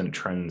 consistent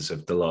trends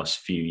of the last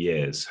few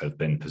years have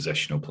been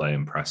positional play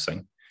and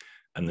pressing,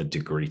 and the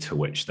degree to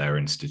which they're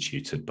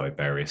instituted by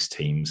various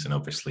teams. And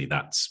obviously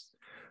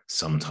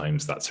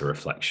sometimes that's a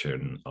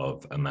reflection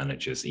of a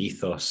manager's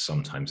ethos.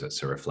 Sometimes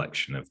it's a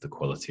reflection of the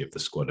quality of the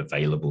squad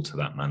available to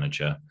that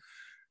manager.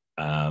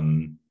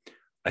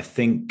 I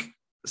think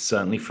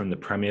certainly from the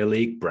Premier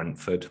League,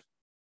 Brentford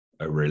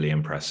are really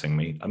impressing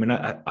me. I mean,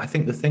 I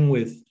think the thing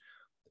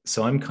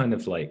so I'm kind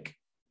of like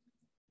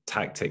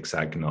tactics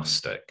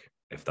agnostic,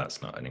 if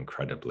that's not an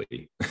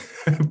incredibly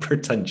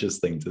pretentious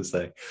thing to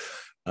say.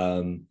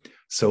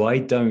 So I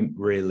don't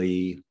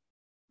really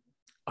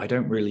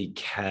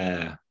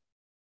care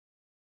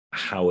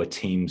how a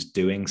team's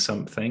doing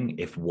something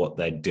if what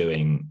they're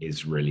doing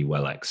is really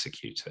well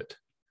executed.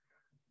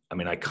 I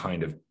mean, I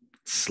kind of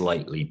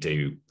slightly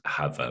do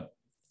have a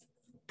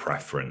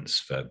preference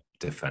for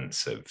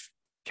defensive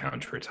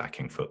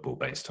counter-attacking football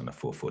based on a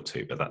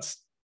 4-4-2, but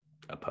that's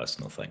a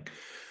personal thing.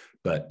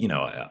 But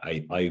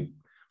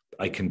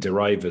I can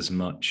derive as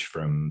much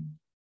from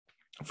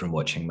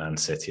watching Man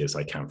City as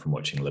I can from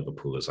watching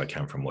Liverpool, as I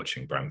can from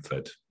watching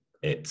Brentford.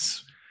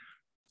 It's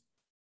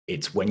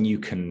when you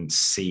can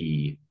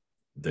see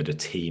that a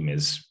team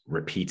is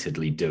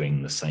repeatedly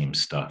doing the same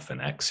stuff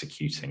and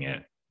executing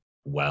it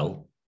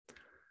well,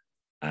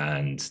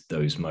 and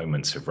those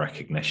moments of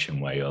recognition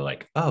where you're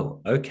like,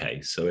 oh,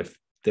 okay, so if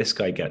this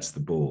guy gets the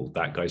ball,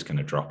 that guy's going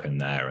to drop in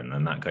there, and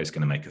then that guy's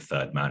going to make a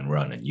third man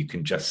run, and you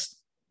can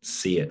just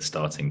see it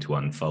starting to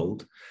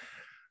unfold.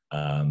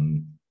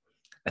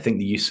 I think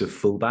the use of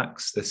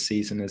fullbacks this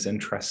season is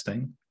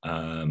interesting.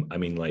 I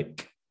mean,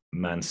 like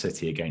Man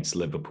City against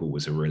Liverpool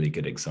was a really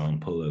good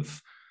example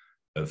of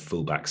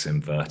fullbacks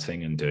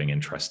inverting and doing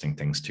interesting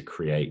things to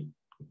create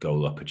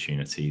goal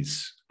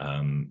opportunities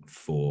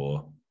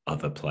for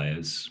other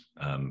players.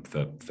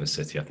 For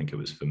City, I think it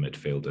was for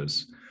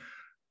midfielders.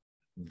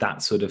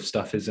 That sort of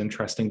stuff is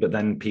interesting, but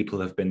then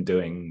people have been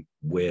doing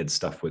weird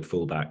stuff with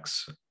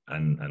fullbacks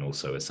and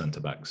also with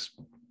centre backs,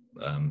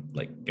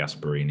 like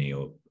Gasperini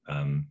or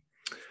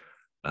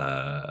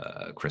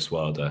Chris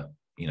Wilder,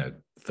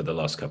 for the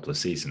last couple of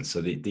seasons.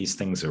 So these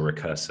things are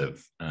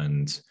recursive,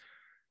 and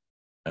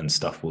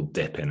stuff will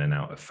dip in and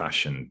out of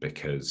fashion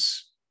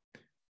because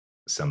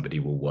somebody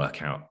will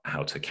work out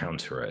how to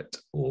counter it,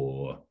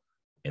 or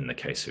in the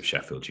case of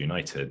Sheffield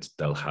United,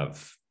 they'll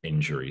have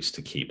injuries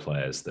to key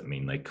players that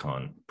mean they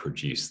can't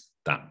produce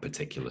that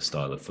particular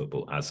style of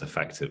football as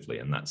effectively.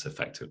 And that's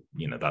effective.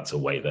 That's a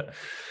way that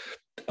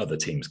other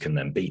teams can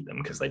then beat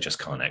them because they just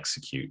can't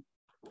execute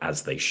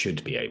as they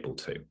should be able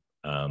to.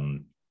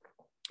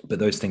 But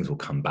those things will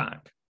come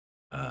back,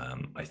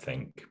 I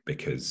think,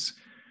 because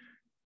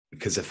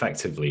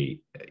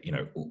effectively,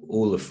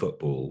 all of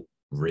football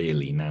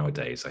really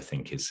nowadays, I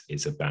think,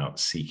 is about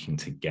seeking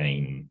to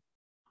gain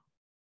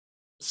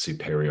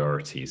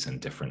superiorities in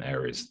different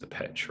areas of the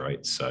pitch,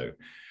 right? So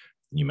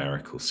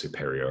numerical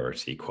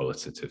superiority,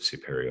 qualitative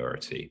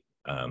superiority.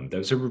 There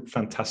was a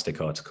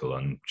fantastic article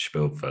on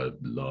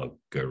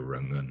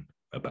Spielverlagerungen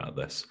about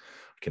this.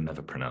 I can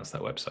never pronounce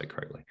that website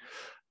correctly.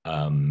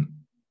 And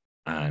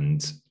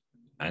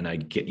I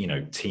get,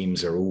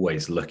 teams are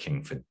always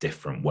looking for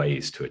different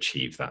ways to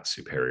achieve that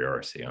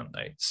superiority, aren't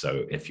they?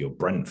 So if you're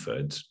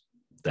Brentford,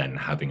 then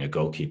having a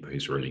goalkeeper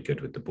who's really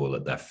good with the ball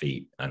at their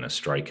feet and a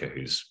striker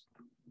who's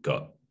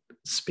got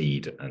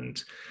speed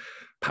and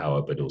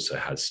power, but also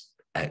has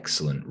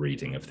excellent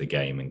reading of the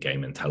game and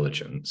game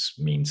intelligence,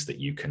 means that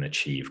you can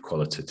achieve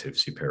qualitative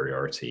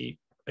superiority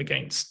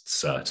against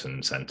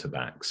certain centre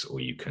backs, or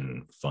you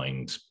can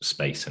find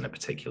space in a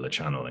particular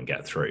channel and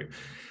get through.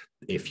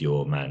 If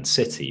you're Man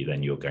City,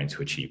 then you're going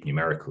to achieve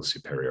numerical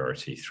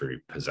superiority through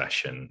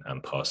possession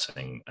and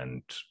passing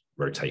and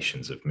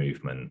rotations of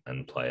movement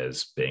and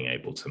players being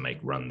able to make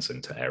runs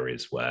into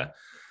areas where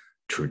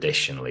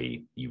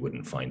traditionally you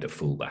wouldn't find a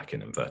fullback,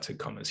 in inverted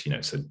commas.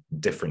 So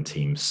different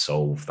teams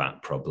solve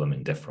that problem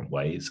in different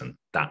ways, and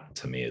that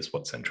to me is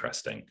what's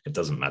interesting. It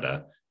doesn't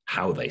matter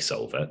how they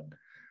solve it.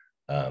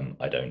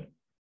 I don't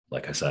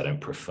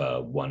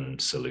prefer one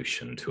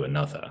solution to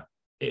another.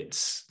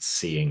 It's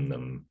seeing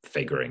them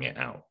figuring it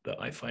out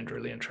that I find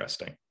really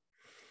interesting.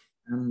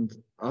 And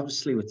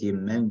obviously, with the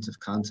amount of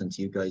content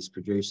you guys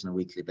produce on a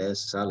weekly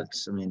basis,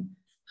 Alex, I mean,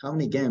 how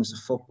many games of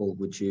football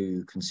would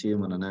you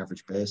consume on an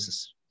average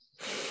basis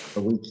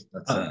a week?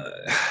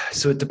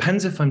 So it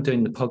depends if I'm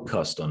doing the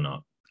podcast or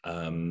not.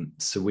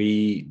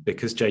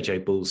 Because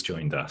JJ Bull's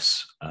joined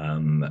us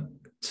to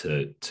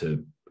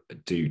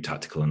do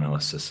tactical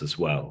analysis as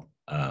well,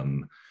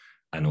 and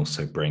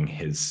also bring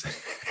his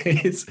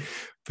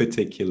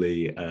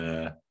particularly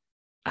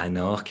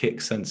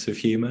anarchic sense of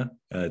humor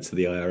to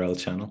the IRL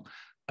channel.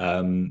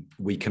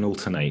 We can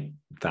alternate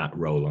that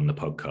role on the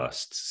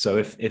podcast. So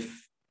if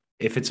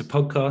it's a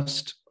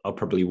podcast, I'll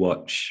probably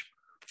watch,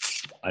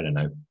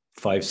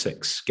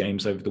 5-6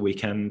 games over the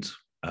weekend.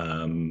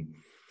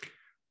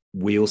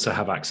 We also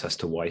have access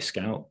to Y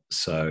Scout.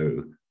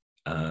 So,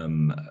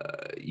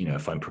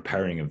 if I'm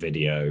preparing a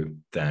video,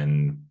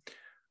 then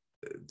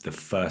the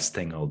first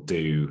thing I'll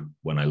do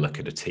when I look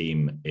at a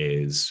team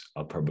is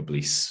I'll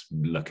probably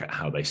look at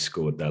how they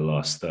scored their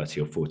last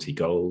 30 or 40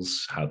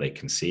 goals, how they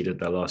conceded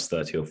their last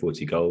 30 or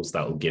 40 goals.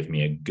 That will give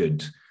me a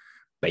good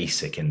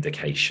basic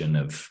indication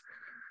of,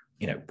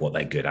 what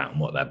they're good at and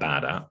what they're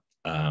bad at.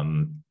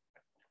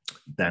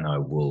 Then I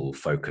will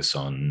focus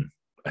on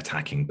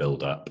attacking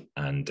build-up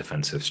and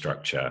defensive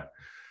structure.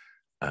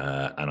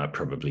 And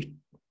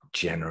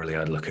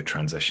I'd look at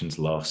transitions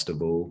last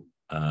of all.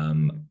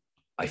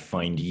 I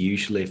find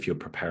usually if you're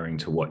preparing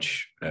to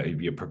watch,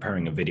 if you're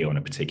preparing a video on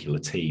a particular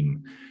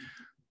team,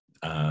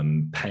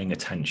 paying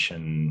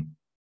attention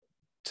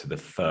to the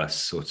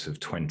first sort of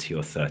 20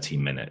 or 30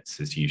 minutes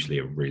is usually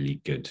a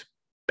really good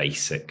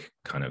basic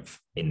kind of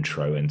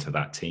intro into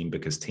that team,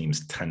 because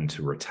teams tend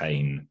to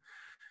retain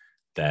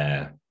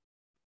their,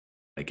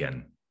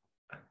 again,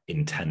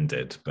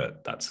 intended,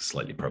 but that's a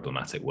slightly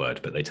problematic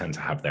word, but they tend to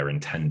have their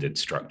intended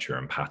structure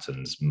and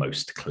patterns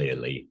most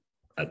clearly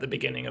at the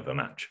beginning of a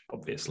match,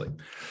 obviously.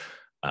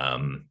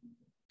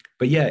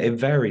 But yeah, it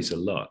varies a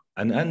lot.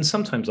 And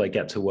sometimes I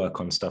get to work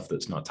on stuff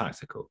that's not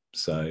tactical.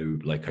 So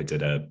like I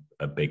did a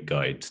big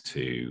guide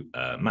to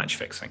match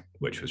fixing,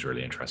 which was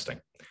really interesting.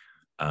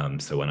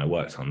 So when I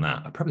worked on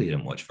that, I probably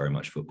didn't watch very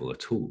much football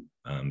at all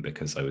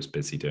because I was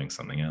busy doing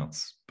something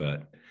else. But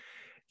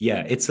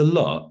yeah, it's a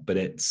lot, but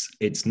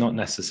it's not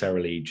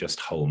necessarily just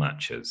whole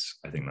matches.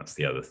 I think that's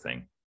the other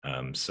thing.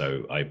 So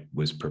I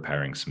was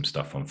preparing some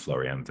stuff on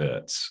Florian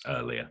Wirtz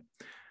earlier.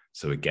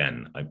 So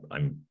again,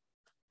 I'm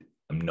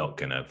not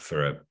gonna,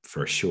 for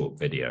a short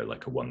video,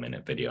 like a 1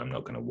 minute video, I'm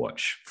not gonna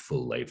watch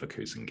full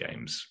Leverkusen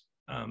games.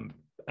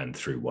 And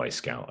through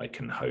Y-Scout, I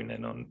can hone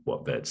in on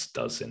what Wirtz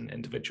does in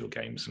individual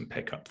games and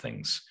pick up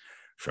things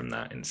from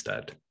that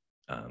instead.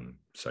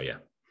 So yeah.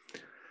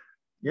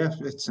 Yeah,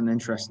 it's an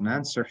interesting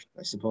answer,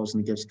 I suppose,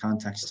 and it gives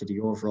context to the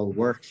overall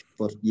work.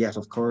 But yet,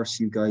 of course,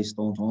 you guys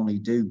don't only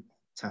do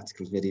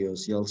tactical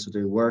videos, you also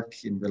do work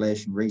in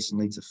relation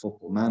recently to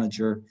Football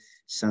Manager,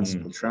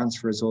 sensible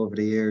transfers over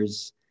the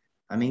years.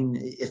 I mean,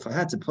 if I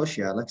had to push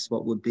you, Alex,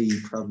 what would be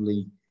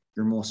probably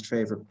your most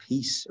favorite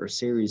piece or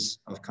series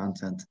of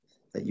content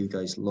that you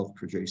guys love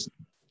producing?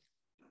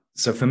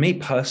 So for me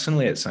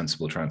personally, it's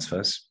sensible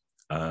transfers,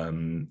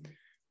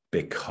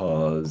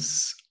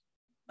 because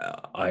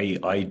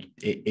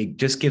it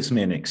just gives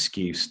me an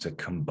excuse to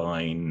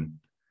combine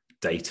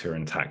data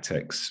and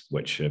tactics,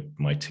 which are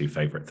my two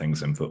favorite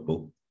things in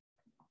football.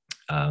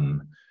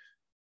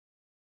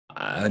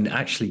 And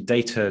actually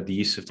the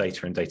use of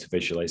data and data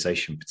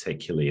visualization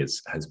particularly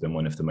has been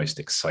one of the most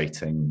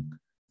exciting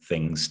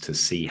things to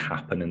see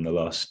happen in the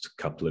last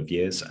couple of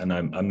years. And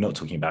I'm not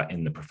talking about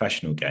in the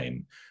professional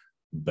game,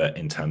 but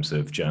in terms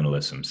of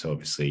journalism. So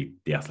obviously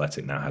The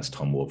Athletic now has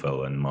Tom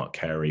Warville and Mark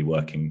Carey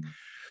working,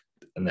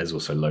 and there's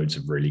also loads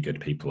of really good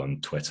people on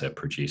Twitter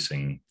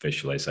producing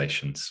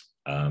visualizations.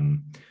 And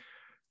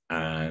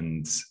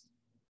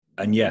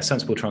yeah,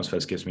 sensible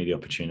transfers gives me the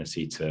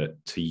opportunity to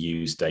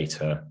use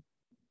data,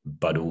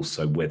 but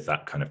also with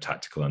that kind of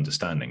tactical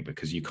understanding,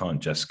 because you can't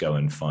just go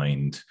and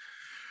find,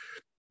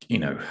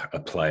 a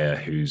player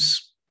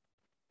who's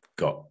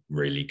got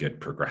really good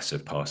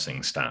progressive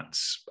passing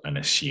stats and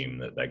assume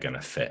that they're going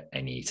to fit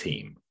any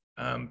team,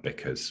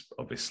 because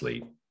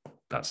obviously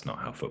that's not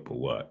how football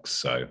works.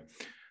 So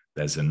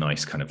there's a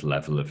nice kind of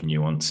level of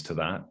nuance to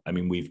that. I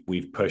mean,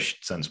 we've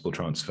pushed sensible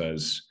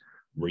transfers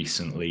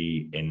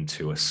recently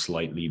into a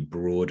slightly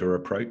broader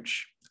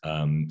approach.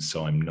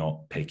 So I'm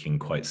not picking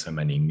quite so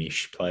many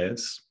niche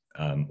players,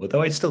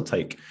 although I still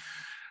take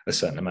a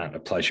certain amount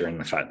of pleasure in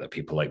the fact that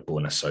people like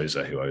Borna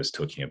Souza, who I was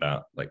talking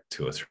about like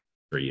 2 or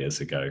 3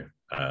 years ago,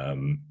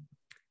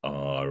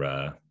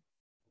 are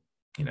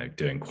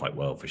doing quite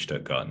well for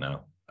Stuttgart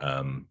now.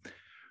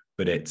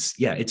 But it's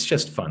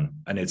just fun,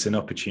 and it's an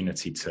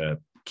opportunity to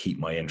keep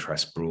my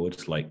interest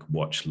broad, like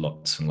watch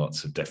lots and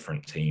lots of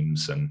different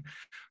teams, and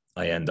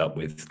I end up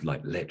with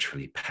like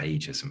literally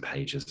pages and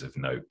pages of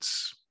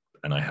notes,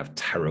 and I have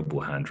terrible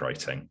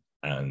handwriting,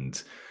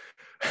 and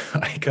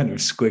I kind of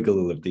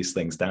squiggle all of these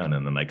things down,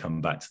 and then I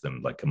come back to them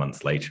like a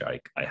month later.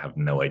 I have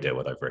no idea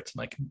what I've written.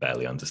 I can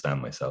barely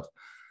understand myself.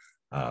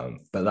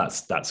 But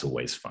that's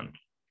always fun.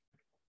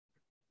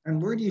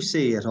 And where do you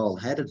see it all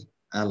headed,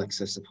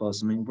 Alex, I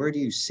suppose? I mean, where do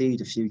you see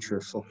the future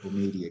of football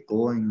media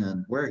going,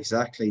 and where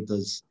exactly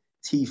does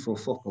TIFO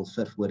Football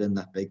fit within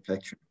that big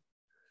picture?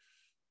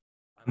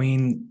 I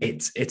mean,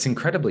 it's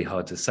incredibly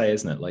hard to say,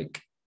 isn't it?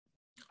 Like,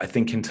 I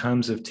think in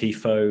terms of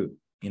TIFO,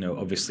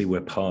 obviously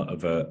we're part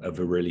of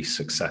a really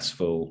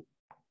successful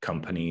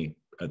company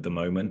at the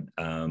moment,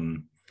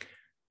 and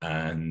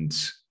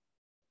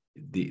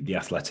the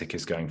Athletic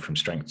is going from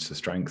strength to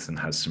strength and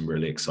has some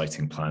really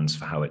exciting plans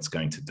for how it's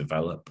going to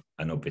develop.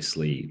 And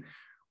obviously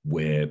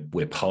we're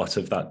part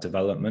of that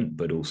development,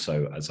 but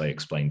also, as I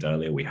explained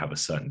earlier, we have a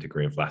certain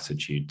degree of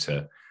latitude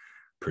to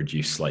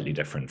produce slightly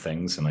different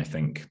things. And I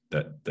think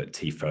that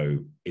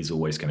TIFO is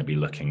always going to be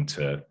looking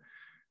to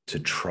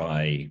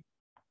try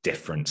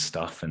different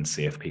stuff and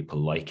see if people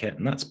like it.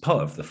 And that's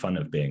part of the fun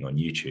of being on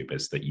YouTube,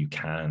 is that you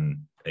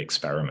can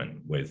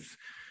experiment with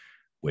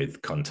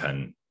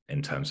content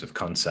in terms of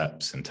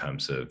concepts, in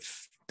terms of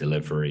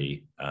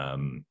delivery.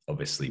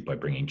 Obviously, by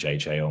bringing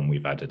JJ on,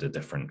 we've added a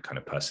different kind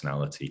of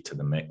personality to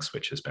the mix,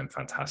 which has been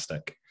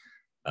fantastic.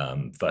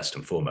 First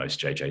and foremost,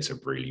 JJ's a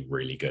really,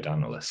 really good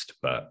analyst,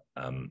 but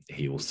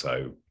he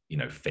also,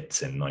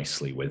 fits in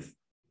nicely with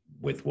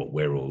what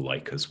we're all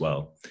like as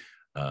well.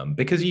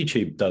 Because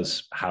YouTube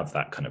does have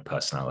that kind of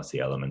personality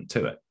element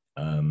to it.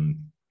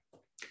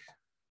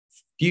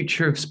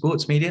 Future of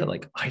sports media,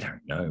 like, I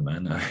don't know,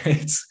 man.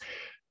 It's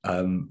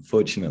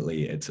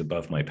fortunately, it's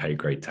above my pay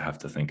grade to have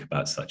to think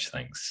about such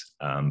things.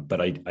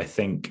 But I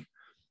think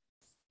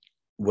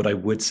what I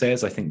would say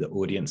is I think that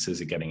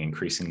audiences are getting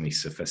increasingly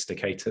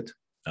sophisticated.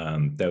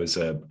 There was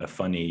a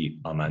funny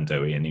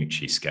Armando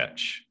Iannucci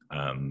sketch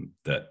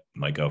that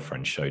my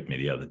girlfriend showed me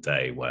the other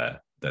day,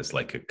 where there's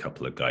like a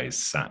couple of guys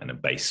sat in a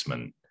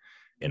basement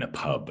in a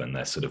pub, and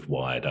they're sort of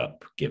wired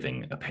up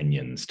giving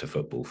opinions to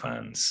football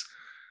fans.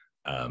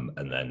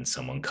 And then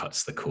someone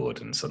cuts the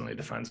cord and suddenly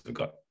the fans have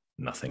got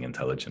nothing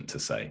intelligent to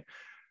say.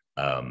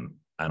 And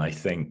I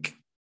think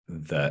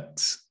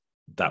that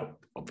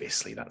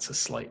obviously that's a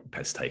slight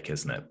piss take,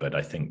 isn't it? But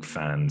I think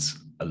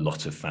a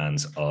lot of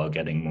fans are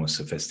getting more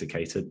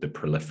sophisticated. The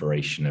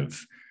proliferation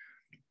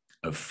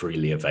of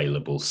freely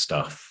available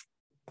stuff,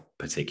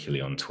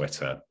 particularly on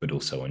Twitter, but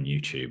also on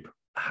YouTube,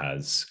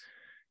 has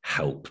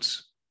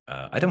helped,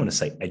 I don't want to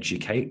say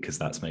educate, because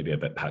that's maybe a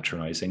bit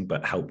patronizing,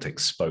 but helped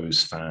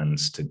expose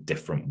fans to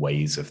different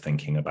ways of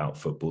thinking about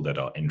football that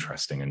are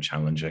interesting and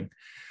challenging.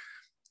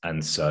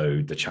 And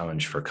so the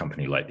challenge for a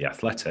company like The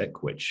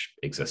Athletic, which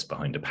exists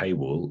behind a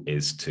paywall,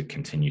 is to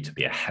continue to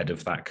be ahead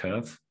of that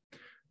curve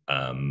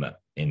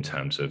in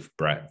terms of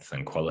breadth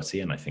and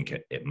quality. And I think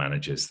it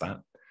manages that.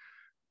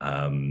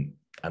 And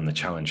the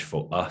challenge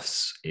for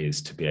us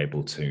is to be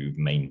able to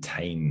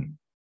maintain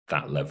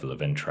that level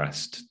of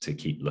interest, to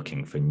keep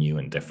looking for new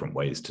and different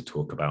ways to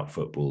talk about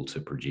football, to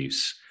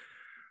produce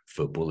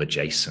football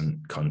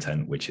adjacent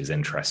content, which is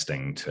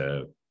interesting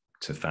to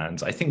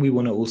fans. I think we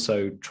want to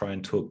also try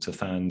and talk to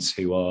fans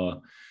who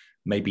are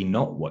maybe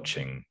not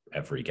watching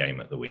every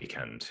game at the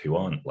weekend, who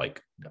aren't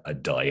like a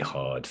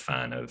die-hard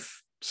fan of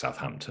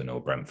Southampton or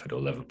Brentford or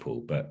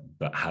Liverpool, but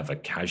have a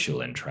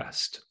casual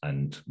interest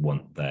and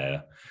want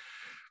their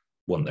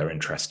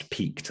interest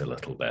peaked a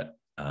little bit.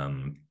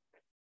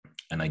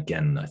 And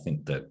again, I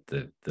think that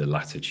the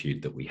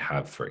latitude that we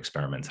have for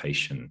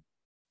experimentation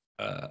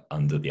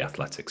under the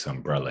Athletics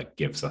umbrella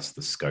gives us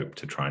the scope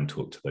to try and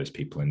talk to those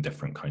people in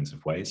different kinds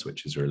of ways,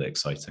 which is really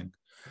exciting.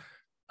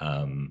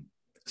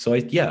 So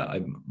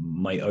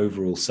my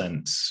overall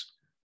sense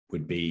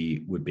would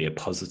be a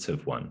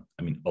positive one.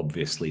 I mean,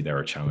 obviously there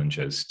are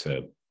challenges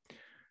to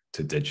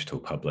digital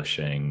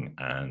publishing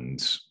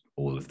and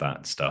all of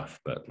that stuff,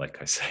 but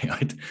like I say,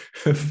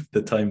 for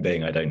the time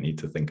being, I don't need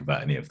to think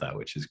about any of that,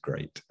 which is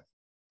great.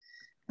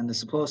 And I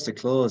suppose to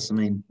close, I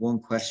mean, one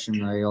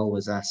question I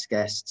always ask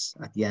guests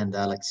at the end,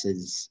 Alex,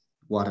 is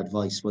what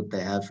advice would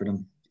they have for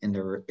them in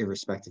their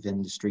irrespective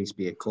industries,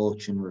 be it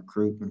coaching,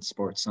 recruitment,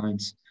 sports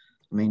science?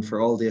 I mean, for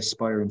all the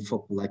aspiring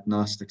football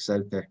agnostics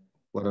out there,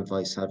 what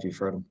advice have you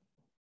for them?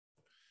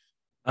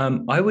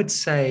 I would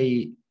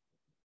say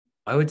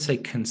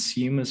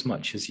consume as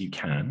much as you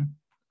can.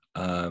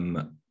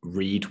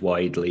 Read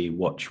widely,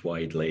 watch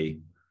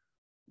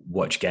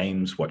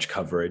games, watch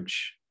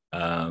coverage.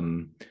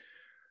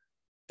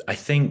 I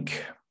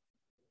think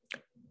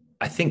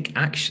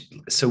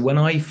actually, so when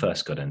I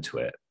first got into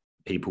it,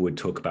 people would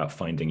talk about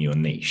finding your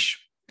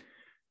niche.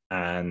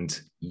 And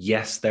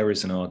yes, there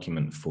is an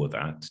argument for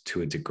that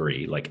to a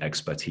degree, like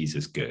expertise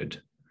is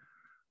good.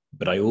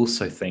 But I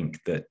also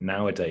think that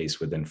nowadays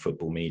within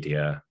football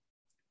media,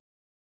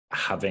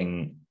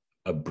 having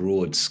a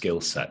broad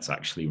skill set is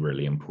actually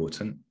really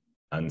important.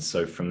 And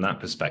so from that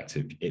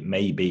perspective, it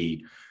may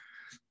be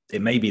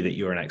that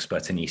you're an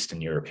expert in Eastern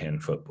European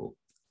football.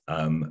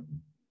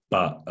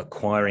 But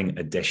acquiring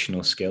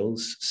additional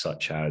skills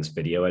such as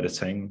video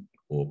editing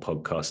or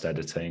podcast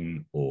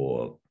editing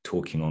or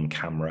talking on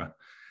camera,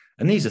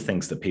 and these are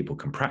things that people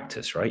can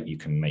practice, right? You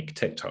can make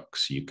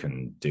TikToks, you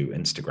can do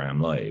Instagram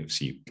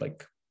lives, you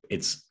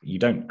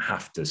don't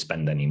have to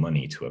spend any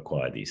money to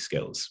acquire these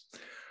skills.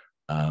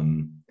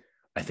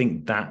 I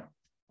think that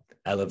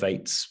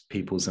elevates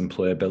people's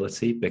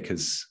employability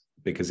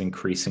because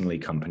increasingly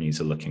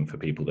companies are looking for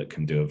people that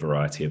can do a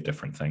variety of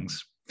different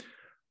things.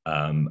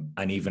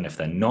 And even if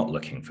they're not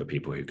looking for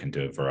people who can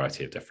do a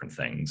variety of different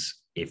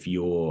things, if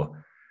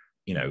you're,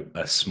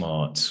 a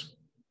smart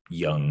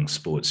young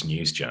sports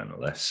news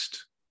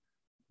journalist,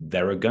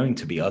 there are going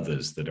to be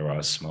others that are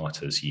as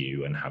smart as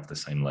you and have the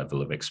same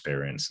level of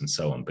experience and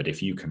so on. But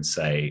if you can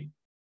say,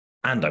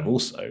 and I've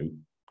also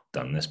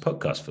done this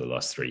podcast for the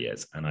last 3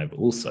 years, and I've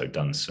also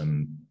done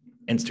some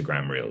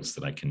Instagram reels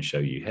that I can show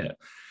you here,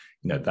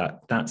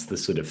 that's the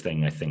sort of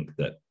thing I think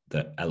that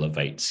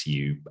elevates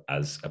you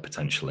as a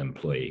potential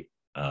employee.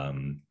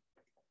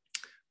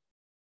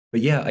 But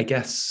yeah, I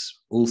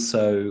guess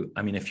also,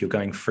 I mean, if you're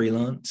going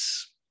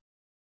freelance,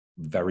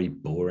 very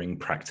boring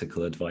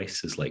practical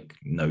advice is like,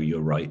 know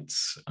your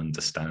rights,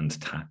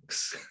 understand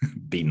tax,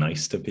 be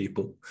nice to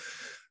people,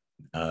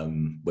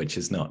 which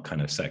is not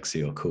kind of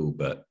sexy or cool,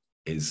 but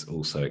is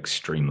also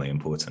extremely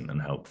important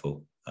and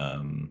helpful.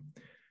 And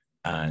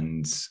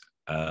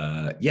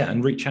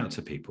reach out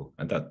to people.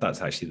 And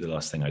that's actually the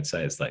last thing I'd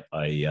say is like,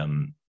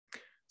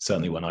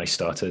 certainly when I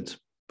started,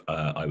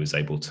 I was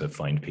able to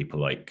find people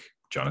like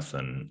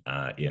Jonathan,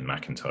 Ian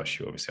McIntosh,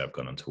 who obviously I've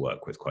gone on to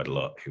work with quite a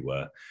lot, who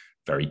were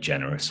very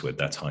generous with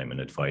their time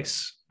and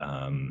advice.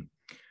 And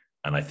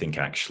I think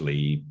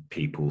actually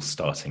people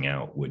starting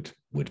out would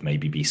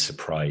maybe be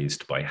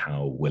surprised by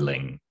how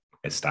willing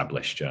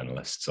established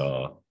journalists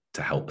are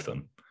to help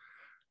them.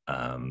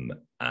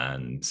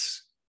 And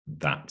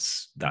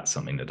that's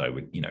something that I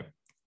would,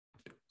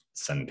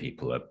 send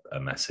people a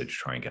message,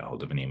 try and get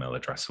hold of an email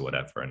address or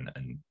whatever,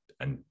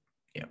 and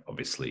yeah,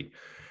 obviously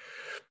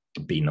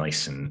be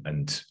nice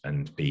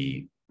and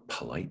be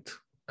polite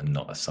and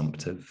not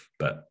assumptive.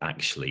 But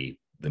actually,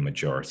 the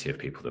majority of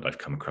people that I've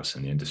come across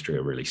in the industry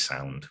are really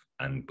sound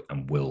and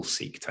will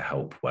seek to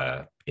help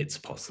where it's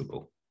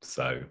possible.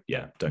 So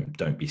yeah,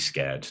 don't be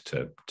scared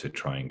to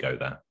try and go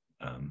there,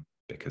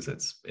 because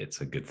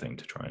it's a good thing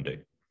to try and do.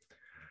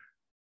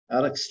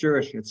 Alex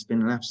Stewart, it's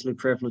been an absolute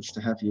privilege to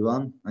have you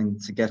on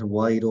and to get a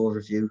wide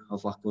overview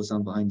of what goes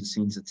on behind the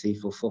scenes at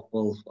TIFO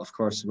Football. Of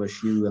course, I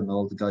wish you and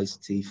all the guys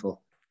at TIFO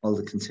all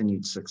the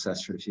continued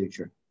success for the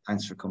future.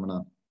 Thanks for coming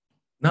on.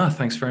 No,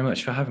 thanks very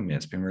much for having me.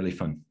 It's been really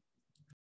fun.